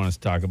actually want us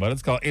to talk about.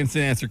 It's called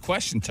Instant Answer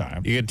Question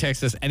Time. You can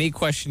text us any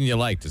question you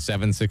like to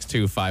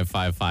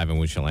 762-555 and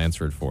we shall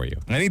answer it for you.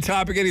 Any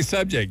topic, any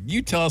subject.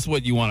 You tell us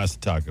what you want us to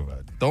talk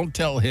about. Don't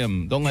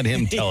let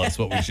him tell us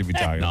what we should be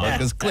talking about,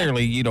 because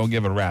clearly you don't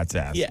give a rat's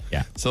ass. Yeah.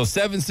 So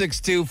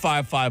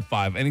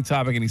 762-555. Any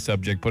topic, any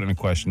subject, put in a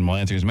question. We'll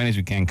answer as many as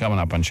we can coming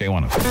up on Shea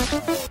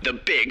 102. The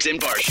Bigs and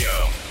Bar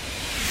Show.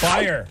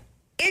 Fire.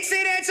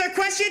 Instant answer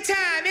question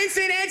time.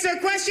 Instant answer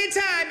question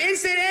time.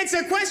 Instant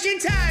answer question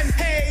time.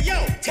 Hey,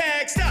 yo,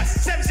 text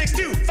us.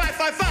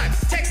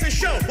 762-555. Text the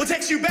show. We'll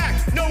text you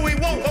back. No, we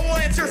won't, but we'll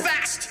answer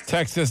fast.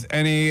 Text us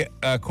any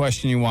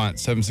question you want.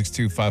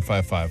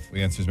 762-555.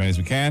 We answer as many as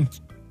we can.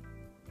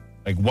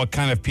 Like, what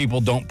kind of people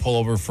don't pull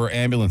over for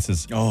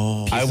ambulances?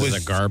 Oh, Pieces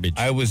of garbage.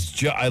 I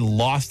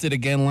lost it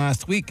again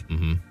last week.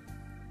 Mm-hmm.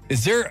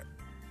 Is there,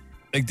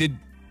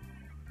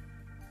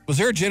 was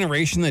there a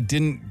generation that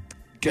didn't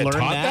get Learn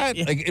taught that? that?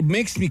 Yeah. Like, it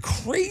makes me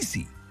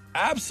crazy.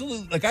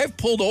 Absolutely. Like, I've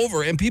pulled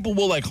over and people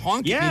will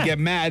honk at me, get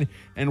mad,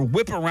 and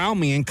whip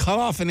around me and cut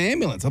off an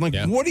ambulance. I'm like,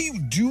 what are you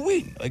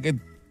doing? Like, it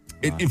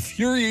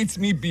infuriates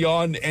me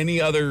beyond any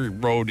other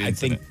road I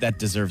incident. think that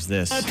deserves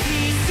this.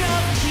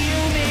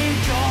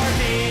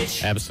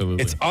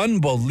 Absolutely. It's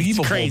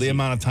unbelievable It's crazy. the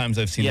amount of times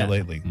I've seen it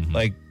lately.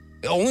 Like,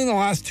 only in the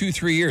last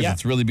 2-3 years,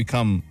 it's really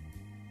become.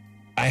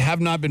 I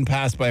have not been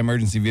passed by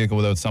emergency vehicle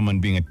without someone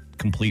being a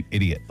complete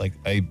idiot. Like,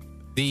 The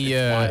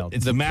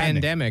maddening.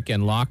 pandemic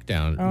and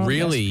lockdown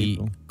really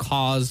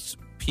caused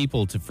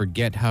people to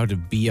forget how to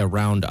be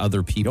around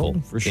other people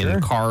for sure.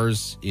 in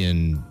cars,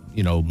 in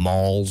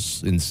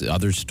malls, in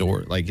other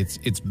stores. Like,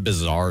 it's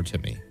bizarre to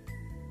me.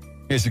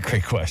 Here's a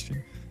great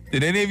question.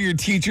 Did any of your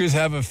teachers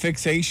have a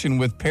fixation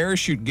with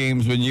parachute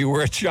games when you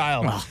were a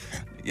child?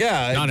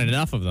 Yeah. Not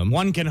enough of them.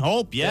 One can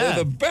hope, yeah.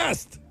 They're the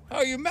best. How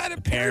are you mad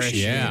at parachute?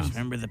 Yeah.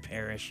 Remember the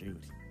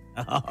parachute.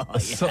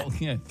 So,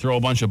 throw a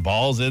bunch of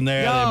balls in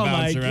there. Oh, they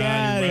bounce my around.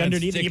 God. You run,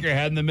 Underneath stick you- your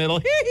head in the middle.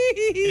 And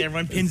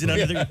everyone pins it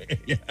under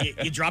the...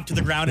 You drop to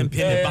the ground and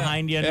pin it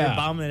behind you under your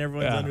bum, and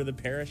everyone's Yeah. under the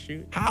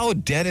parachute. How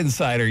dead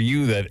inside are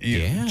you that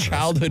that's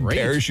childhood great.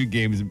 parachute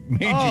games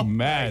made you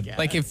mad?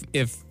 Like if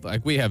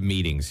like we have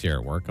meetings here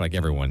at work, like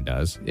everyone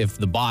does. If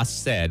the boss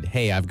said,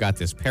 "Hey, I've got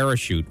this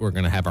parachute. We're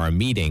going to have our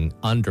meeting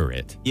under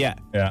it," Yeah.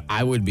 Yeah.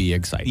 I would be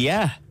excited.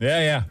 Yeah.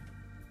 Yeah.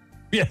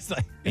 Yes.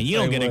 And you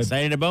don't get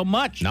excited about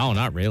much. No,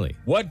 not really.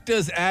 What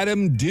does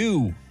Adam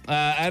do?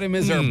 Adam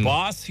is our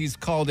boss. He's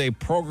called a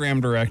program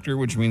director,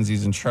 which means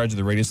he's in charge of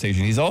the radio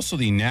station. He's also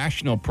the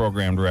national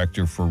program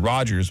director for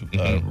Rogers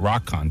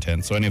rock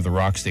content. So any of the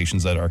rock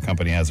stations that our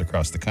company has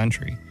across the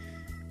country,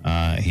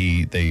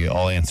 they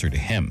all answer to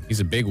him. He's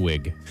a big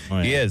wig.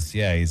 He is,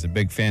 yeah. He's a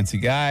big fancy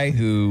guy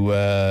who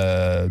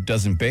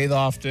doesn't bathe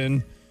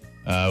often,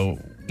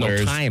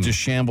 wears time.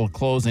 disheveled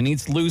clothes, and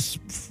eats loose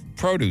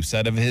produce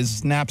out of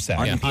his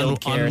knapsack. Yeah,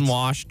 Unpeeled carrots.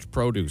 unwashed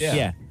produce.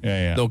 Yeah.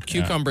 Yeah. The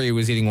cucumber he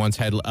was eating once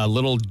had a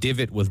little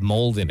divot with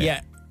mold in it.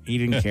 Yeah. He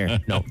didn't care.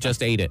 No,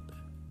 just ate it.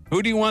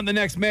 Who do you want the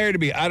next mayor to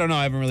be? I don't know.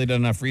 I haven't really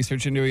done enough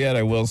research into it yet.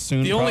 I will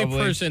soon. The only probably.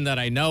 person that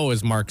I know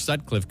is Mark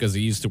Sutcliffe because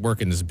he used to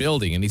work in this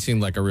building and he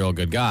seemed like a real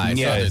good guy. So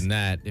Yes. other than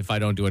that, if I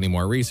don't do any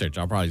more research,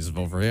 I'll probably just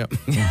vote for him.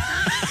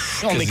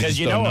 Only because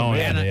you know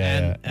him.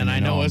 And I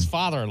you know his him.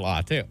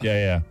 father-in-law too.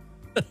 Yeah.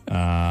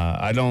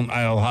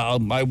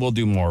 I will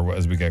do more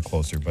as we get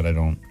closer, but I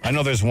don't. I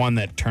know there's one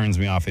that turns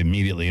me off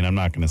immediately, and I'm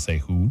not going to say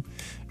who.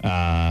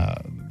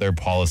 Their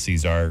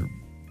policies are,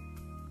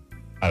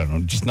 I don't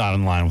know, just not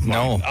in line with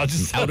mine. I'll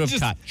just out I'll of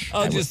just, touch.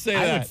 I'll just say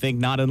I that. would think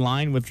not in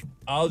line with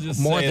I'll just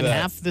more say than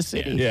that. half the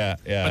city. Yeah.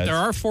 But there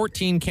are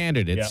 14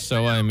 candidates, Yeah.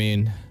 so I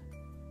mean,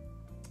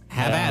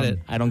 have at it.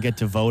 I don't get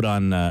to vote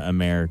on a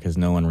mayor because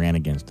no one ran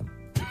against him.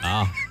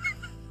 Ah,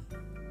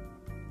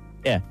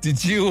 Yeah.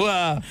 Did you?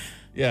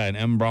 In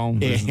M. Brown,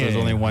 there's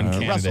only one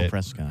candidate. Russell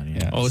Prescott,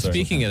 yeah. oh, Sorry.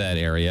 speaking of that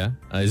area,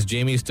 is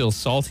Jamie still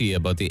salty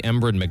about the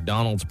Embrun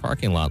McDonald's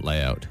parking lot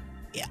layout?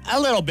 Yeah, a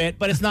little bit,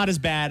 but it's not as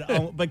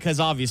bad because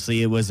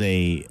obviously it was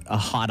a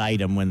hot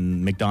item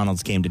when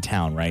McDonald's came to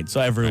town, right? So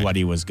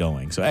everybody was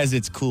going. So as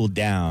it's cooled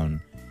down,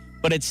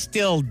 but it's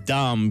still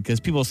dumb because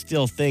people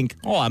still think,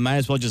 oh, I might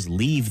as well just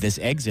leave this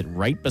exit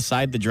right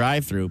beside the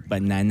drive-thru.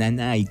 But nah,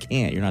 you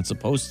can't. You're not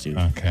supposed to.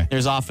 Okay.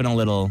 There's often a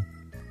little,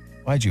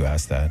 Why'd you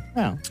ask that?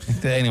 well,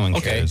 If anyone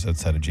Okay. cares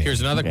outside of James.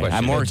 Here's another okay. question.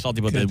 I'm more salty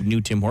about the new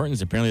Tim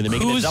Hortons. Apparently they're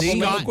making Who's a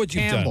double. Scott Look what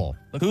you've done. Campbell?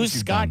 Look Who's what you've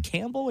Scott done.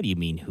 Campbell? What do you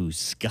mean, who's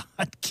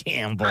Scott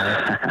Campbell?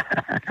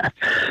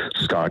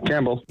 Scott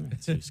Campbell.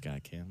 That's who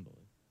Scott Campbell is.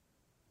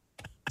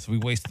 So we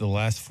wasted the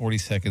last 40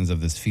 seconds of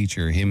this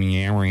feature, him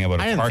yammering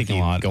about I a didn't think parking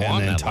he'd lot go and on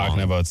then that talking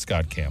long. about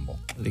Scott Campbell.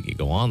 I think you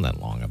go on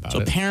that long about So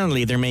it.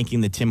 apparently they're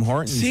making the Tim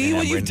Hortons. See in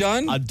what you've Embrun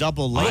done? A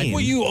double lane.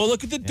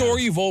 Look at the door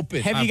you've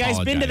opened. Have you guys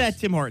been to apologize. that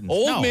Tim Hortons?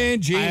 Old No, man I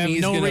Jamie have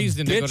is no gonna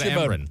reason to go bitch to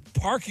about Embrun.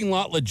 parking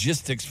lot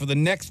logistics for the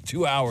next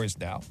 2 hours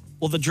now.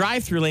 Well, the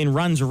drive-through lane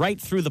runs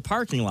right through the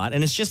parking lot,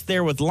 and it's just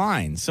there with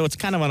lines. So it's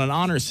kind of on an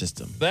honor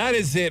system. That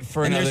is it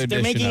for And another they're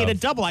edition making it of a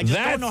double. I just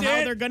That's don't know how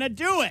it. they're going to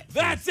do it.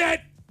 That's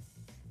it.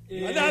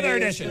 Another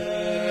edition.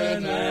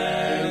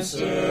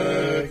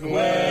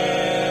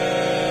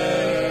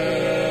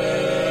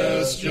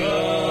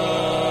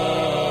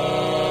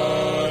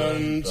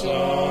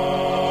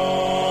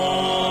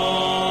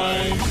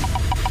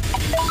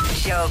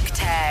 Joke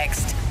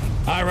text.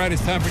 All right,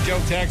 it's time for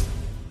Joke Text,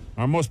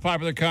 our most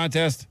popular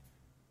contest.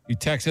 You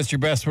text us your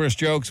best, worst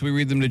jokes. We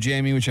read them to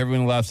Jamie. Whichever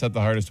one laughs at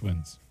the hardest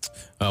wins.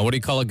 What do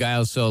you call a guy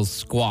who sells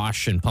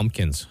squash and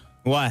pumpkins?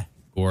 What?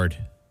 Gourd.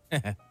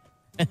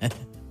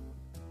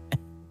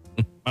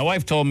 My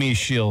wife told me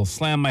she'll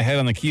slam my head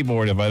on the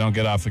keyboard if I don't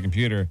get off the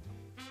computer.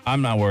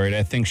 I'm not worried.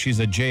 I think she's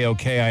a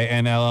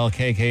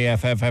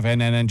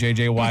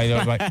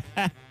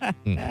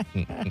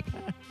JOKINLLKKFFFNNNJJY.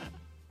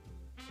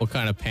 What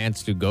kind of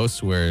pants do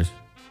ghosts wear?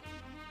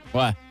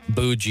 What?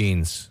 Boo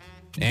jeans.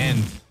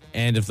 And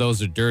if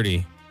those are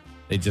dirty,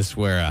 they just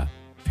wear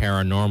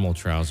paranormal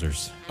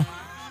trousers.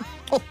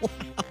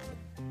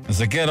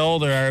 As I get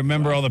older, I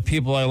remember all the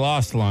people I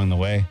lost along the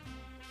way.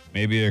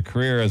 Maybe a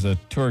career as a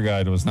tour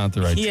guide was not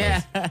the right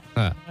Yeah.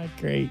 choice.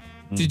 Great.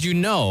 Did you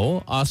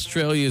know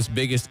Australia's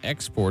biggest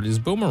export is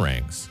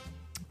boomerangs?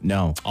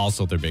 No.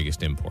 Also their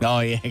biggest import. Oh,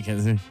 yeah,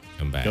 because it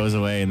Come back. goes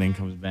away and then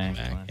comes back.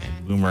 Back, yeah.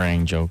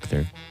 Boomerang joke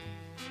there.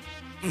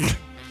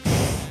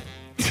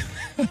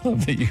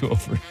 That you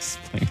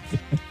over-explained it.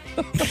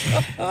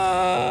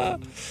 I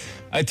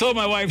told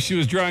my wife she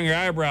was drawing her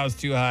eyebrows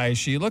too high.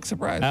 She looked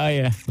surprised. Oh,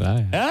 yeah.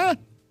 Huh?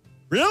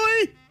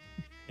 Really?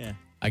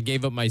 I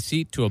gave up my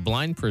seat to a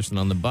blind person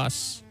on the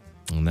bus.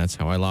 And that's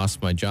how I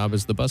lost my job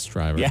as the bus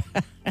driver. Yeah.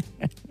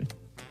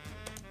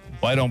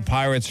 Why don't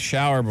pirates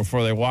shower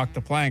before they walk the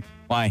plank?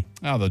 Why?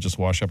 Oh, they'll just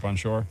wash up on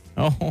shore.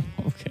 Oh,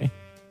 okay.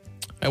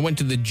 I went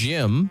to the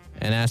gym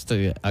and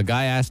a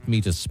guy asked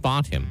me to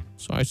spot him.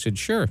 So I said,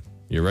 sure,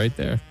 you're right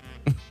there.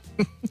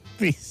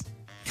 Please.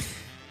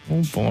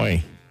 Oh,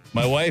 boy.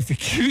 My wife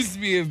accused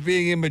me of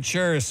being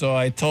immature, so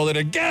I told her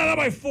to get out of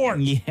my fort.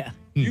 Yeah.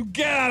 You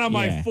get out of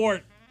my Yeah.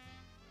 fort.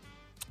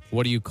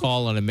 What do you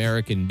call an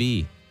American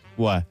bee?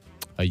 What?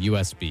 A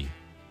USB.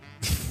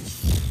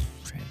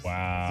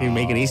 Wow. You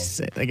make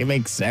it like it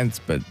makes sense,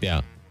 but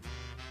Yeah.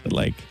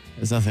 like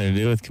has nothing to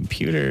do with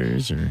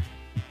computers or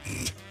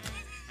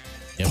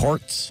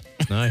ports.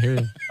 No, I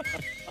hear you.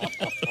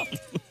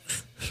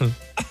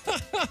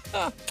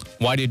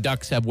 Why do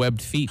ducks have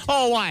webbed feet?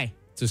 Oh, why?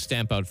 To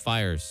stamp out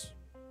fires.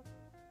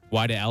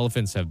 Why do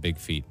elephants have big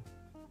feet?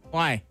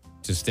 Why?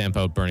 To stamp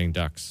out burning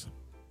ducks.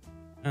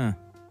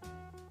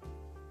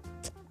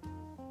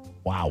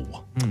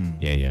 Wow.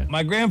 Yeah.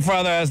 My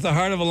grandfather has the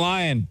heart of a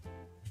lion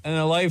and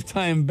a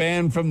lifetime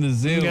ban from the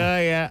zoo.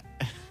 Yeah.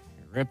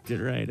 Ripped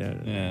it right out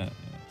of it. Yeah.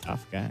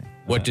 Tough guy.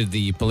 What did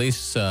the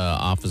police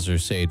officer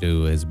say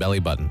to his belly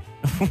button?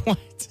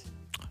 What?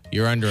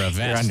 You're under a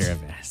vest. You're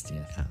under a vest,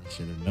 yeah.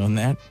 Should have known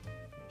that.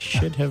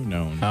 Should have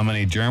known. How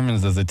many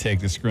Germans does it take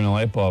to screw in a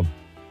light bulb?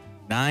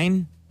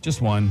 9?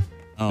 Just one.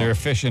 Oh. They're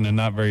efficient and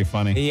not very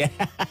funny. Yeah.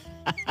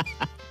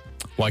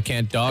 Why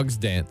can't dogs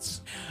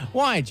dance?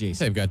 Why,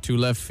 Jason? They've got 2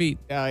 left feet.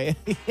 Oh, yeah.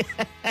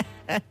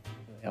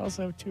 They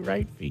also have 2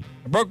 right feet.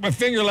 I broke my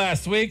finger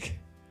last week.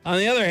 On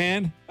the other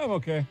hand, I'm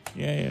okay.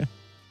 Yeah.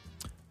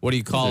 What do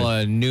you call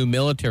a new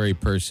military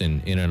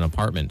person in an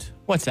apartment?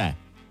 What's that?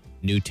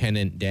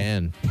 Lieutenant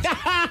Dan.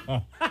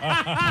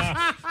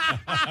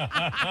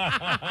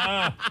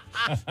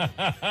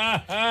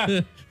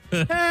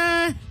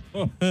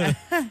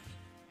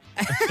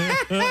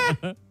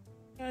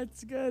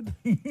 That's good.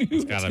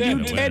 It's gotta be the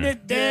winner.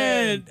 Lieutenant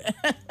Dan.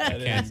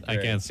 I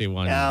can't see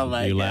one. Oh,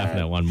 my you God. laughing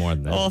at one more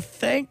than that. Oh,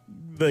 thank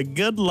the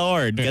good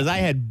Lord, because I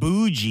had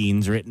boo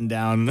jeans written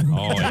down.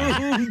 Oh,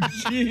 yeah.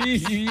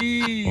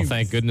 Jeez. Well,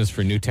 thank goodness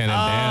for Lieutenant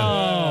Dan.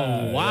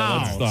 Oh, wow.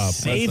 let's stop.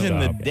 Saving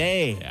Let's the stop.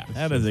 day. Yeah.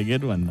 That is a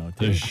good one, though, It's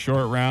too. a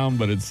short round,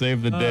 but it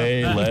saved the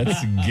day.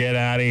 Let's get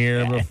out of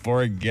here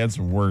before it gets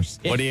worse.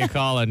 What do you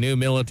call a new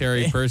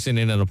military person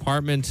in an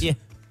apartment? Yeah.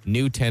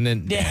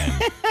 Lieutenant Dan.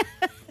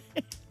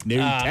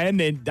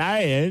 Lieutenant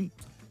Dan.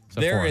 It's a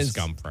There Forrest is-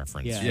 Gump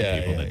reference Yeah.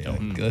 for people that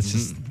don't. Let's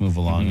just move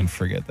along and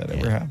forget that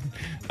ever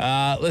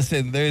happened.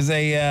 Listen, there's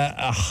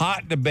a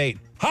hot debate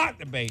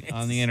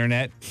on the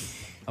internet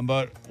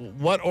about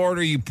what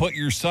order you put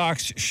your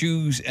socks,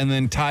 shoes, and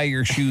then tie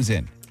your shoes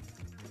in.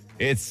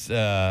 It's All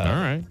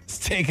right. it's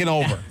taken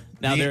over.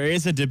 Now, there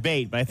is a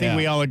debate, but I think Yeah.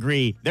 we all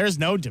agree there's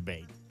no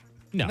debate.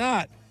 No,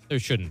 Not there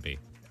shouldn't be.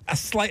 a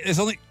slight. There's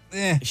only.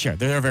 Sure,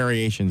 there are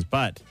variations,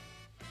 but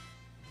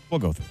we'll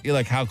go through. You're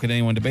like, how could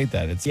anyone debate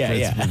that? It's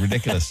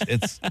ridiculous.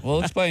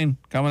 We'll explain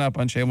coming up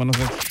on Shea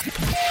 106.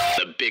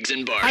 The Biggs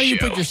and Bar How do you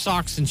Show. put your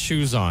socks and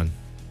shoes on?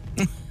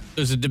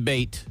 There's a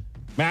debate.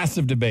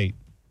 Massive debate.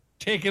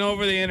 Taking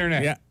over the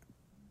internet. Yeah.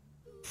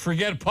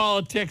 Forget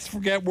politics,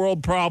 forget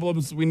world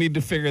problems. We need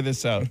to figure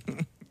this out.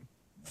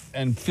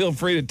 And feel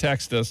free to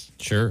text us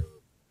Sure.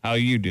 how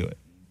you do it.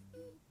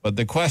 But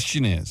the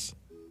question is,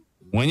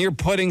 when you're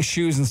putting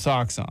shoes and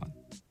socks on,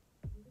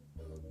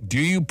 do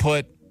you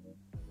put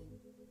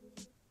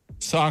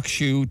sock,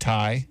 shoe,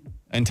 tie,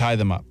 and tie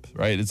them up,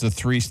 right? It's a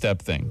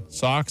 3-step thing.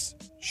 Socks,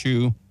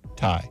 shoe,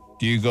 tie.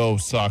 Do you go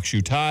sock,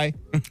 shoe, tie,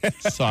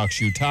 sock,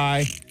 shoe,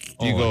 tie?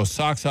 Do you go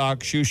sock,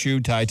 sock, shoe, shoe,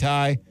 tie,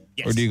 tie?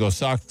 Yes. Or do you go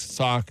sock,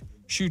 sock,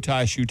 shoe,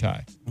 tie, shoe,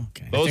 tie?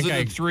 Okay. Those think are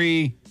the I-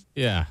 3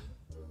 Yeah.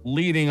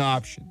 leading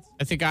options.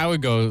 I think I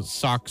would go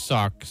socks,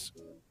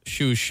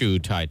 shoe,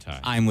 tie.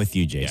 I'm with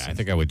you, Yeah, Jason. I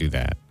think I would do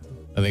that.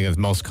 I think it's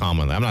most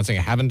common. I'm not saying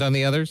I haven't done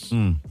the others,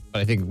 but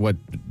I think what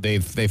they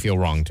feel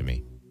wrong to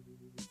me.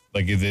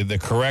 Like the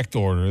correct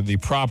order, the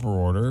proper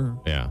order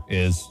Yeah.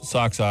 is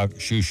sock, sock,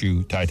 shoe,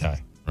 shoe, tie,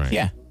 tie. Right.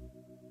 Yeah.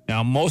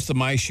 Now, most of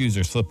my shoes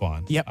are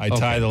slip-on. Yep. I tie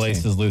Okay, the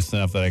laces loose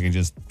enough that I can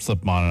just slip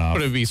them on and off.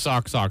 Would it be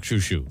sock,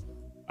 shoe?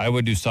 I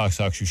would do sock,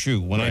 sock, shoe,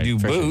 shoe. When I Right, do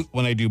for sure.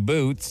 when I do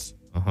boots,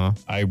 Uh-huh.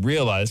 I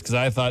realized, because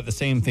I thought the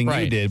same thing you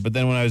Right. did, but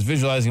then when I was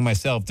visualizing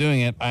myself doing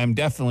it, I am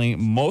definitely,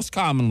 most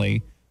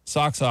commonly,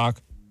 sock,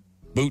 sock,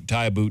 boot,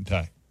 tie.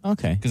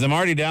 Okay. Because I'm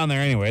already down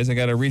there anyways. I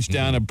got to reach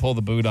down and pull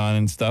the boot on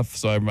and stuff.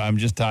 So I'm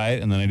just tie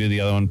it, and then I do the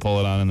other one, pull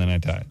it on, and then I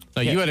tie it.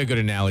 Now, you had a good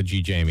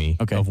analogy, Jamie,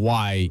 Okay. of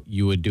why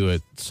you would do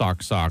it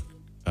sock,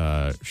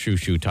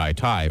 shoe,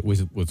 tie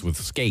was with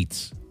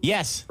skates,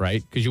 Yes.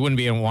 right? Because you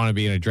wouldn't want to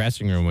be in a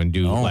dressing room and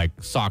do like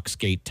sock,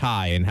 skate,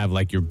 tie and have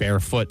like your bare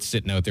foot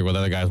sitting out there with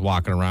other guys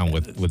walking around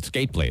with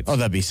skate blades. Oh,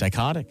 that'd be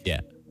psychotic. yeah.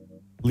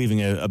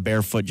 Leaving a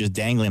bare foot just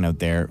dangling out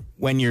there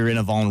when you're in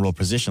a vulnerable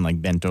position,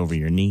 like bent over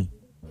your knee.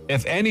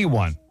 If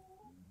anyone,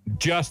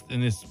 just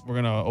in this, we're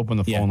going to open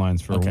the phone Yeah.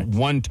 lines for Okay.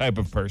 one type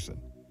of person.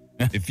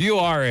 If you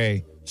are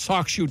a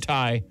sock, shoe,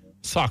 tie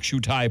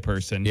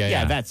person,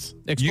 Yeah. That's you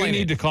Explain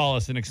need it. to call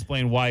us and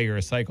explain why you're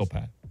a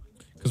psychopath.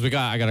 Because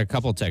I got a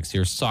couple texts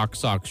here. Sock,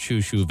 shoe,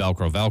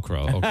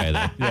 Velcro. Okay.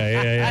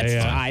 that's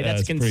tie.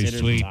 That's pretty considered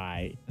sweat.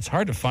 tie. It's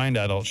hard to find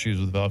adult shoes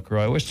with Velcro.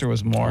 I wish there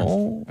was more.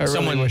 Oh. I really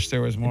Someone- wish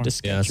there was more.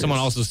 Just Yeah, someone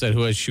also said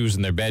who has shoes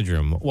in their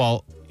bedroom.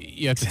 Well,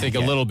 you have to think a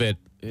little bit.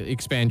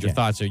 expand your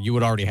thoughts. So you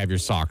would already have your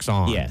socks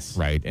on. Yes.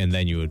 Right. And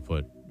then you would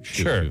put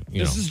shoe. Sure. You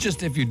This know. is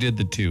just if you did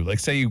the two. Like,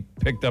 say you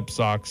picked up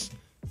socks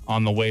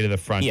on the way to the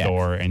front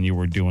door and you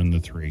were doing the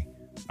three.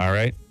 All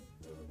right?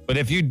 But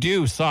if you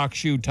do sock,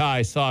 shoe,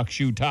 tie,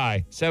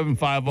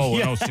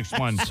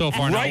 750-1061. So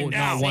far, right not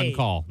now, one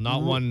call.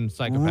 Not one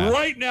psychopath.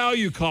 right now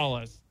you call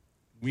us.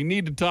 We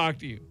need to talk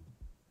to you.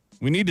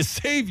 We need to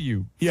save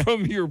you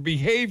from your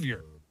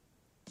behavior.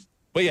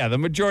 But yeah, the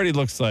majority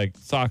looks like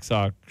sock,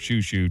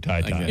 shoe, tie.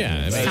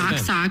 Yeah. it makes Sock,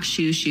 sense. sock,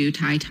 shoe, shoe,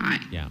 tie, tie.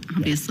 Yeah.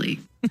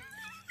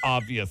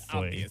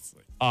 Obviously.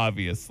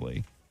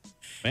 Obviously.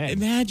 Man.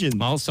 Imagine.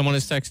 Well, someone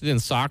has texted in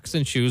socks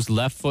and shoes,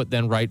 left foot,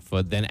 then right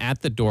foot, then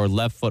at the door,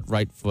 left foot,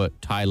 right foot,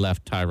 tie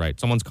left, tie right.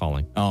 Someone's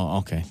calling. Oh,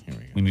 okay. Here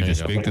we go. We need to There you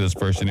speak to this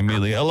person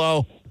immediately.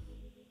 Hello.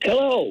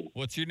 Hello,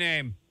 What's your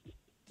name?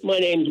 my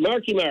name's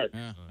Marky Mark.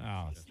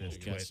 Oh, it's this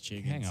Gus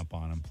twit. Chiggins. Hang up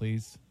on him,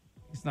 please.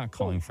 He's not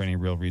calling for any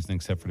real reason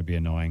except for to be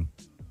annoying.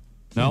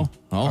 No?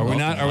 Oh, Are we okay.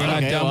 not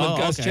Okay, done well,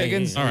 with Gus okay.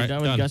 Chiggins? All right,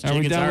 Done done. with Gus Are we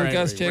Chiggins? done All with right,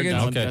 Gus we're done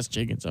Chiggins? with Okay. Gus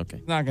Chiggins. Okay.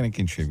 He's not going to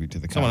contribute to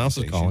the Someone else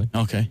is conversation.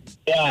 calling. Okay.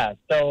 Yeah,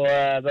 so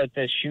about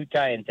the shoe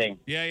tying thing.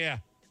 Yeah.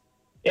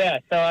 Yeah,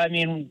 so I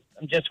mean,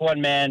 I'm just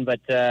one man,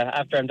 but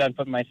after I'm done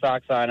putting my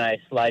socks on, I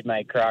slide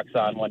my Crocs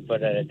on one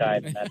foot at a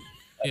time. And that's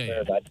Yeah, it,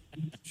 yeah. but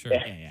Sure.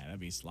 Yeah, that'd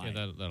be Yeah, slide.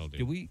 that'll do.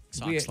 Did we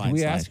Sock, slide, we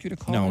slide. ask you to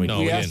call No, in? we didn't.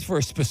 We No, we asked didn't. for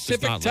a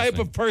specific not type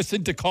listening. of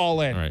person to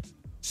call in. All right.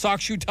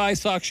 Sock, shoe, tie,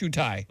 sock, shoe,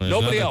 tie. There's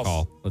Nobody another else.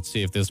 Call. Let's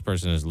see if this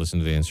person has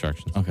listened to the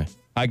instructions. Okay.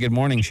 Hi, good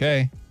morning,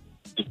 Shay.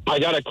 I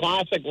got a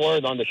classic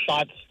word on the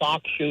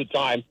stock shoe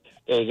time.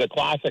 There was a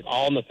classic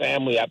All in the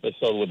Family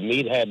episode with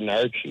Meathead and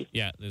Archie.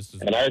 Yeah, this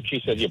is. And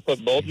Archie said you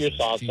put both your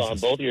socks on,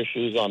 Jesus. both your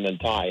shoes on, then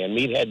tie. And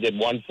Meathead did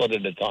 1 foot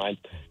at a time,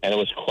 and it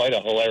was quite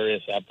a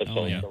hilarious episode.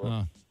 Oh, yeah.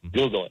 So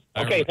Google it.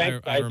 I Okay, re-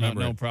 thanks, I guys. remember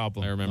No it.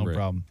 problem. I remember No it.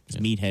 problem. It's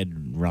Meathead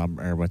Rob,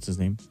 or what's his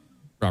name?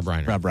 Rob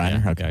Reiner. Rob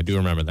Reiner, Yeah, okay. yeah, I do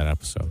remember that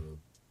episode.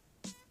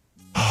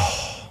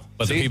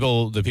 But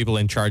the people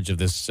in charge of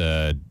this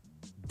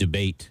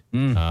debate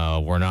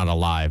were not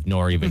alive,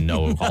 nor even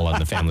know All in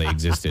the Family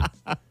existed.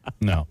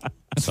 No,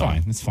 it's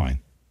fine. It's fine.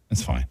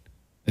 It's fine.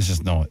 It's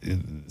just no.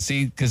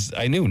 See, because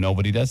I knew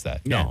nobody does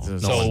that. No, Yeah, no one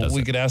So does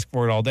we it. could ask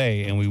for it all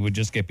day, and we would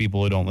just get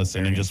people who don't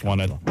listen and just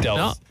want to tell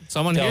No, us.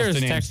 someone tell here us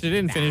has the names. texted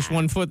in, finished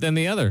 1 foot, then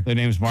the other. Their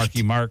name's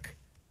Marky Mark.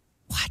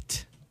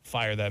 What?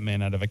 Fire that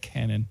man out of a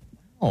cannon.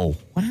 Oh,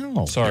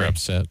 wow. Sorry. They're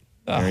upset.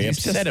 Very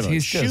upset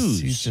about shoes.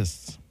 He's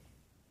just.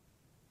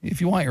 If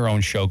you want your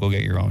own show, go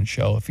get your own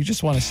show. If you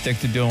just want to stick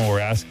to doing what we're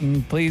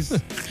asking, please.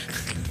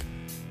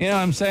 You know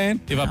what I'm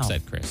saying? You've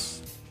upset Chris.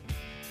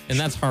 And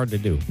that's hard to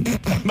do.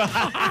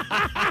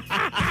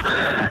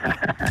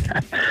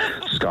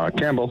 Scott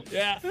Campbell.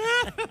 Yeah.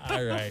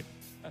 All right.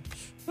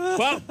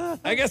 Well,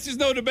 I guess there's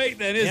no debate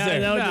then, is there?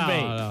 no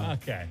debate.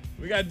 Okay.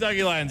 We got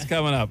Dougie Lines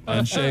coming up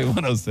on Shea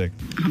 106.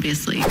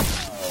 Obviously.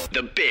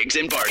 The Biggs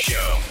and Bar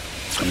Show.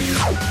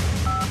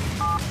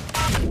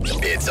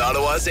 It's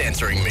Ottawa's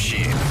answering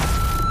machine.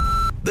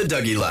 The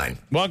Dougie Line.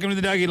 Welcome to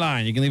the Dougie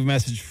Line. You can leave a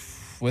message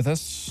with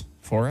us,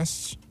 for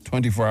us,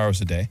 24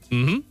 hours a day.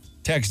 Mm-hmm.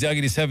 Text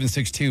Dougie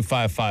to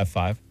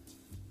 762-555.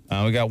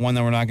 We got one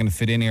that we're not going to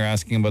fit in here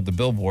asking about the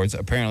billboards.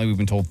 Apparently, we've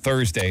been told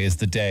Thursday is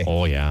the day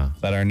Oh, yeah.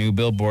 that our new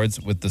billboards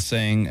with the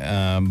saying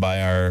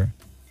by our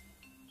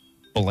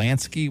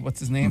Balansky, what's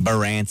his name?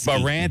 Baranski.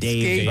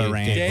 Dave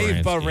Baranski.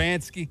 Dave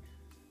Baranski.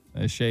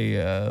 A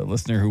Shea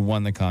listener who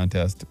won the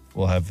contest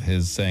will have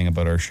his saying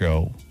about our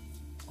show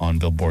on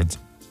billboards.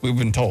 We've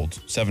been told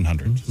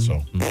 700.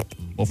 So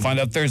we'll find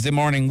out Thursday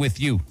morning with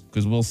you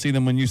because we'll see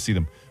them when you see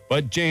them.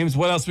 But James,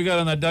 what else we got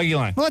on that Dougie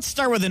Line? Well, let's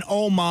start with an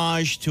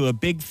homage to a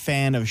big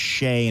fan of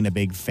Shay and a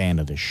big fan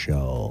of the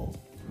show.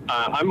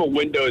 I'm a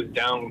windows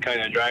down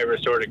kind of driver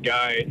sort of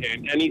guy,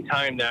 and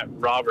anytime that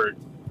Robert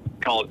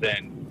calls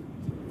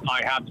in,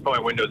 I have to put my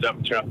windows up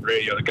and turn off the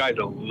radio. The guy's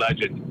a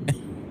legend.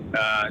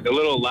 The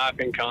little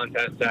laughing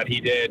contest that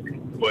he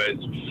did was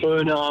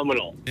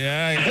phenomenal.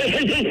 Yeah.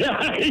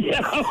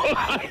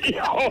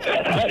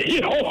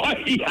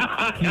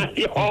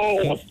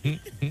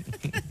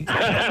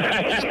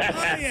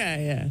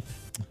 Yeah.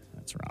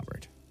 That's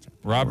Robert.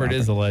 Robert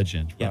is a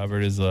legend. Yep.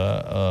 Robert is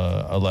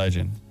a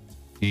legend.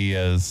 He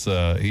is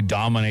he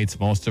dominates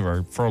most of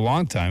our for a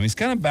long time. He's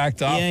kind of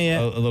backed off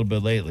Yeah. a little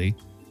bit lately,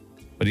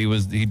 but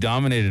he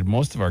dominated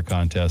most of our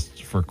contests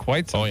for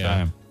quite some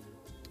time.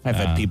 I've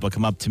had people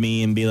come up to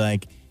me and be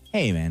like,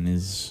 "Hey, man,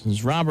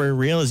 is Robert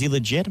real? Is he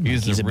legit?" I'm like,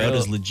 He's he's a about real-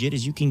 as legit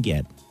as you can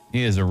get.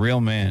 He is a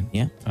real man.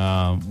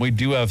 Yeah. We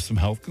do have some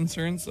health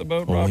concerns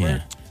about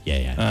Robert.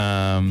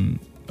 Yeah.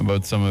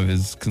 About some of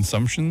his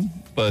consumption,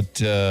 but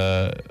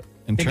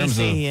in Did he terms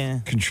say,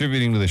 of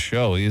contributing to the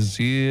show, he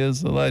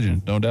is a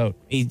legend, no doubt.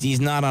 He's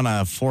not on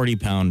a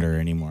 40-pounder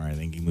anymore. I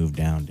think he moved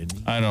down, didn't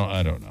he? I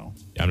don't know.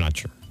 I'm not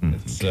sure.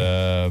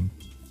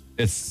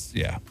 It's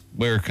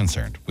we're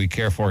concerned. We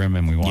care for him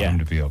and we want him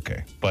to be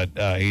okay. But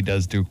he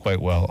does do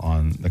quite well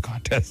on the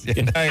contest.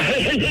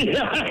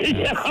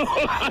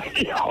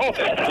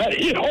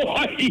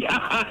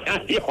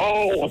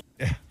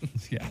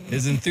 Yeah.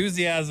 His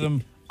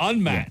enthusiasm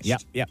unmatched.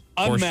 Yep.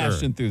 Unmatched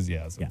sure.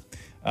 enthusiasm. Yeah.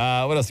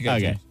 What else you got?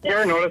 Okay. James? You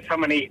ever notice how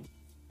many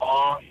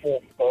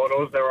awful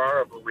photos there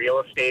are of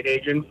real estate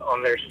agents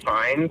on their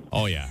signs?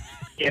 Oh, yeah.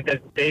 You get this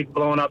big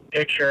blown up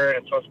picture, and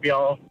it's supposed to be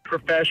all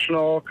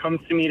professional. Come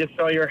to me to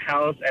sell your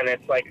house, and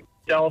it's like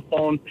cell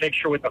phone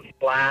picture with a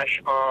flash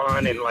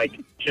on, and like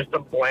just a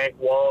blank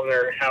wall in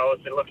their house.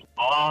 It looks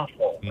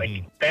awful.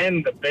 Like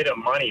spend a bit of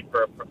money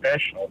for a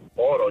professional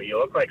photo. You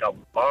look like a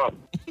bum.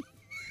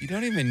 You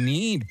don't even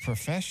need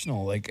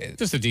professional. Like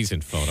Just a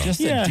decent photo.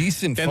 just a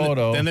decent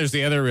photo. Then there's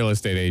the other real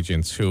estate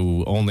agents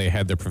who only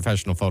had their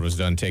professional photos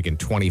done taken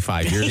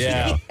 25 years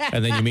Yeah. ago.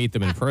 And then you meet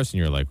them in person,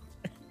 you're like,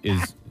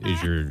 is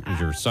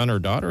your son or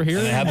daughter here?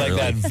 And they have like Or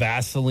that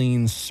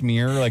Vaseline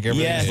smear, like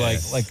everything's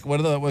Yes. like what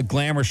are the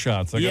glamour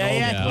shots? Like Yeah, an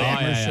old yeah.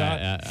 glamour shot.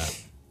 yeah.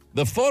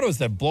 The photos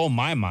that blow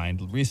my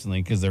mind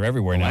recently, because they're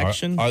everywhere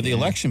Election? now, are the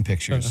election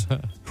pictures.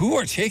 Who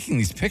are taking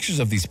these pictures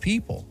of these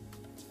people?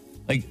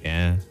 Like,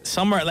 Yeah.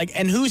 Somewhere like,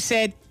 and who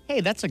said,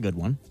 hey, that's a good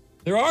one?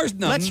 there are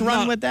none. Let's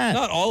run with that.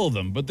 Not all of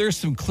them, but there's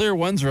some clear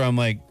ones where I'm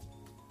like,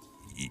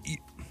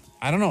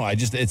 I don't know.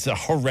 It's a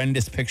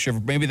horrendous picture.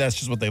 Maybe that's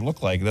just what they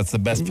look like. That's the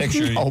best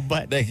picture No,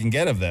 but- they can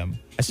get of them.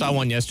 I saw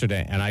one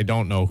yesterday, and I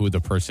don't know who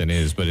the person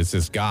is, but it's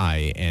this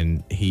guy,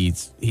 and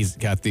he's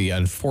got the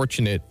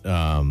unfortunate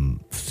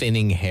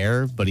thinning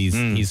hair, but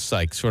he's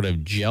like sort of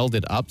gelled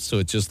it up, so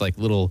it's just like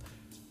little,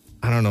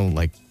 I don't know,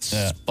 like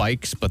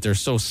spikes, but they're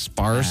so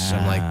sparse.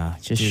 I'm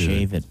like, just dude.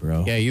 shave it,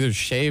 bro. Yeah, either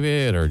shave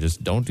it or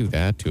just don't do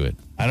that to it.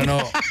 I don't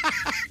know.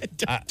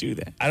 Don't do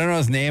that. I don't know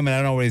his name, and I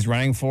don't know what he's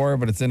running for,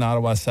 but it's in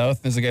Ottawa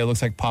South. There's a guy who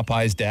looks like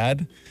Popeye's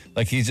dad.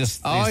 Like he's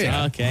just. Oh, he's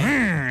yeah. like,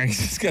 Okay. He's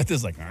just got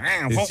this like.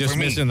 He's "Vote just for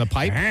me." missing the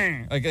pipe.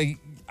 Like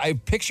I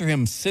picture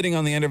him sitting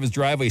on the end of his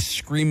driveway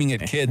screaming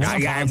at kids.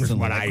 That's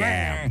what I Like,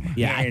 am.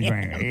 Yeah.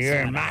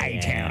 You're in my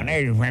town.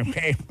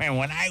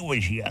 When I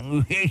was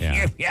young.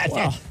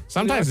 Yeah.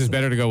 Sometimes it's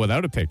better to go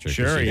without a picture. 'cause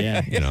Sure, you-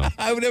 yeah. You know,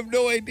 I would have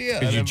no idea.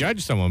 because you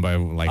judge someone by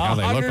like how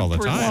they look all the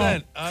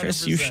time. 100%.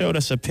 Chris, you showed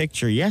us a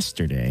picture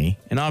yesterday,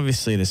 and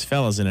obviously this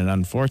fella's in an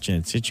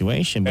unfortunate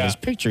situation, but Yeah. his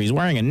picture, he's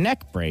wearing a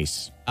neck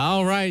brace.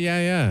 Oh, right.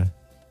 Yeah.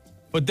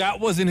 But that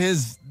wasn't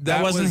his.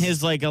 That wasn't was,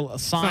 his, like, a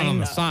It's not on sign.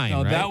 the sign,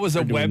 No, right? that was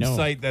a Or do we know?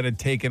 website that had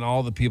taken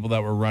all the people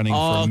that were running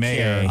Okay. for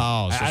mayor.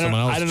 Oh, so I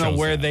someone else don't know chose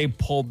where that. they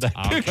pulled that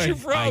picture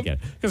from. I get it.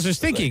 Because I was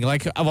thinking,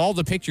 like, of all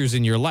the pictures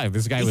in your life,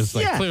 this guy was,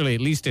 like, Yeah. clearly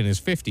at least in his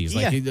 50s.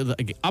 Like, Yeah.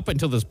 like, up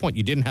until this point,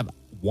 you didn't have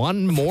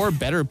one more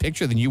better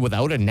picture than you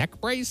without a neck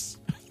brace?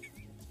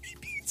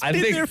 I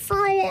think there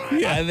for a while.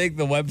 I think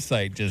the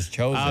website just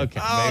chose it. Okay.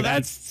 Oh, Maybe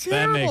that's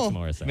that makes terrible.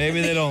 more sense.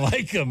 Maybe they don't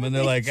like him, and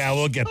they're like,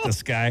 we'll get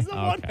this guy.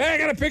 Okay. Hey, I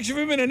got a picture of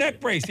him in a neck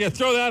brace. Yeah,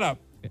 throw that up.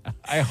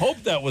 I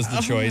hope that was the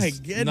Oh, choice. my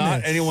goodness.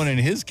 Not anyone in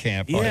his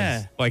camp.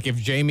 Yeah. Like, if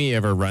Jamie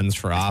ever runs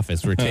for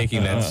office, we're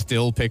taking that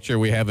still picture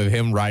we have of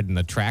him riding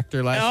the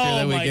tractor last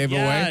year that we gave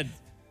away.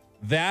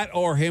 That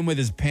or him with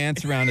his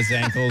pants around his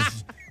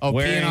ankles. Oh,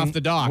 peeing off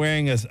the dock.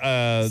 Wearing a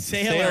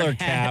sailor hat.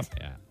 cap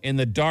Yeah. in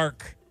the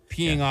dark,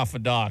 peeing off a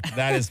dock.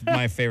 That is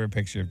my favorite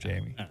picture of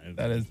Jamie.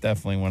 That is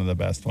definitely one of the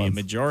best The ones.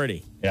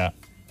 majority. Yeah.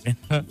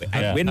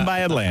 I'd win by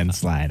a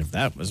landslide if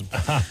that was. Look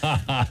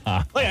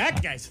at that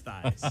guy's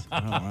thighs.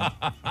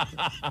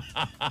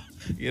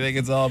 You think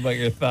it's all about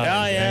your thighs? Oh,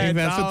 right? yeah. think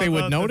that's it's what they all would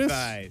about the notice?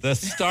 thighs. The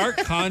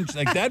stark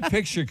like that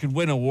picture could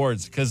win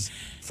awards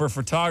for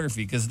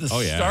photography because the Oh,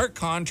 yeah. stark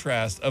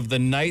contrast of the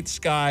night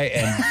sky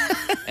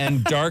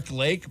and dark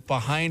lake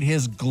behind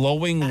his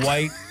glowing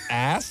white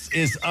ass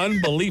is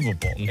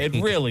unbelievable.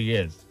 It really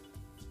is.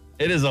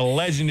 It is a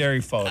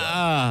legendary photo.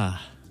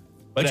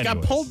 But Which got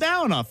anyways. pulled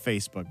down off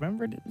Facebook.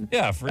 Remember?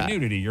 Yeah, for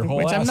nudity. Your whole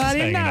Which ass I'm not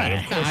is in hanging out. on.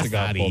 Of course That's it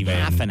got not pulled even.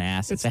 down. Half an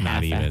ass. It's a not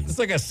half even. ass. It's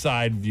like a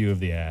side view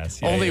of the ass.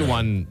 Yeah, Only you're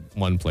right.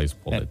 one place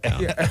pulled it down.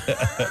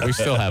 We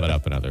still have it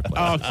up in other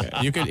places. Okay.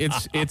 You could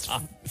it's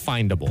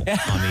findable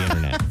on the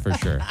internet for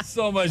sure.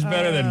 So much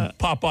better than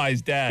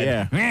Popeye's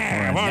dad.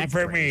 Yeah. Or a Vote neck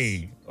for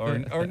brace. me.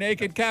 Or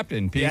naked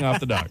captain peeing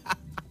off the dock.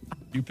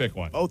 You pick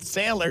one. Both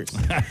sailors.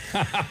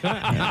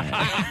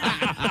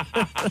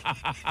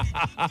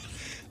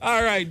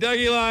 All right,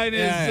 Dougie line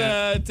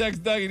is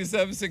text Dougie to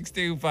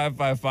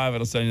 762-555.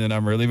 It'll send you the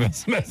number. Leave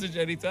us a message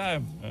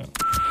anytime.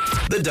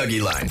 The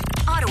Dougie Line.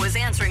 Ottawa's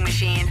answering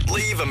machine.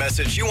 Leave a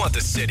message you want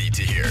the city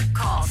to hear.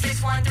 Call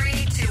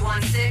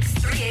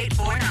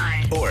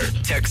 613-216-3849. Or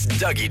text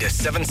Dougie to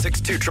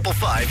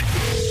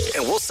 762-555,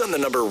 and we'll send the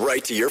number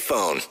right to your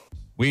phone.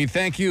 We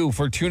thank you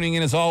for tuning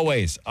in as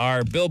always.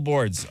 Our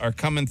billboards are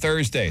coming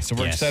Thursday, so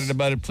we're Yes. excited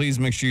about it. Please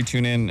make sure you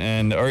tune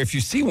in, or if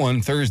you see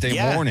one Thursday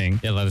morning,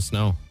 Yeah, let us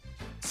know.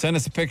 send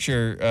us a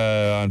picture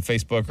on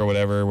Facebook or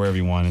whatever, wherever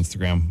you want,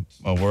 Instagram.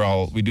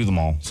 We do them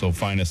all, so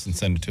find us and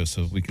send it to us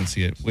so we can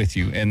see it with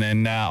you. And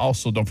then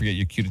also don't forget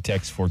your cue to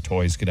text for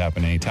toys could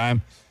happen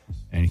anytime,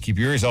 and you keep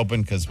your ears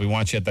open because we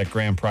want you at that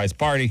grand prize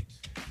party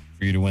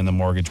for you to win the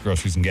mortgage,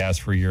 groceries, and gas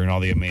for a year and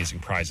all the amazing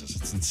prizes.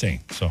 It's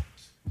insane. So.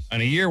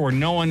 In a year where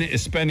no one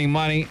is spending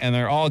money and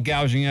they're all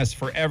gouging us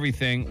for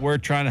everything, we're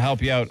trying to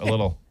help you out a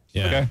little.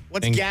 Yeah. Okay?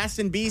 What's gas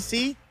in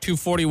BC?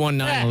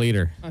 $2.41.9 a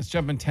liter. Let's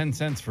jump in 10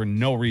 cents for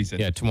no reason.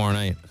 Yeah, tomorrow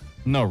night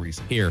No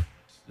reason. here.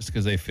 just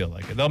because they feel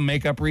like it. They'll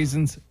make up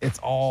reasons. It's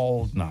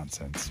all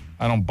nonsense.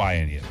 I don't buy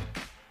any of it.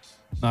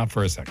 Not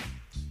for a second.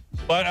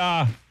 But,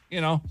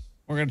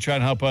 we're going to try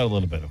and help out a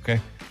little bit, okay?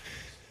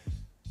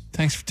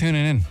 Thanks for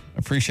tuning in. I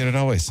appreciate it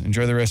always.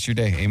 Enjoy the rest of your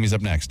day. Amy's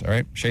up next, all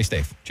right? Stay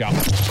safe. Ciao.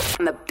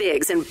 On the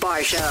Biggs and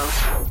Bar Show.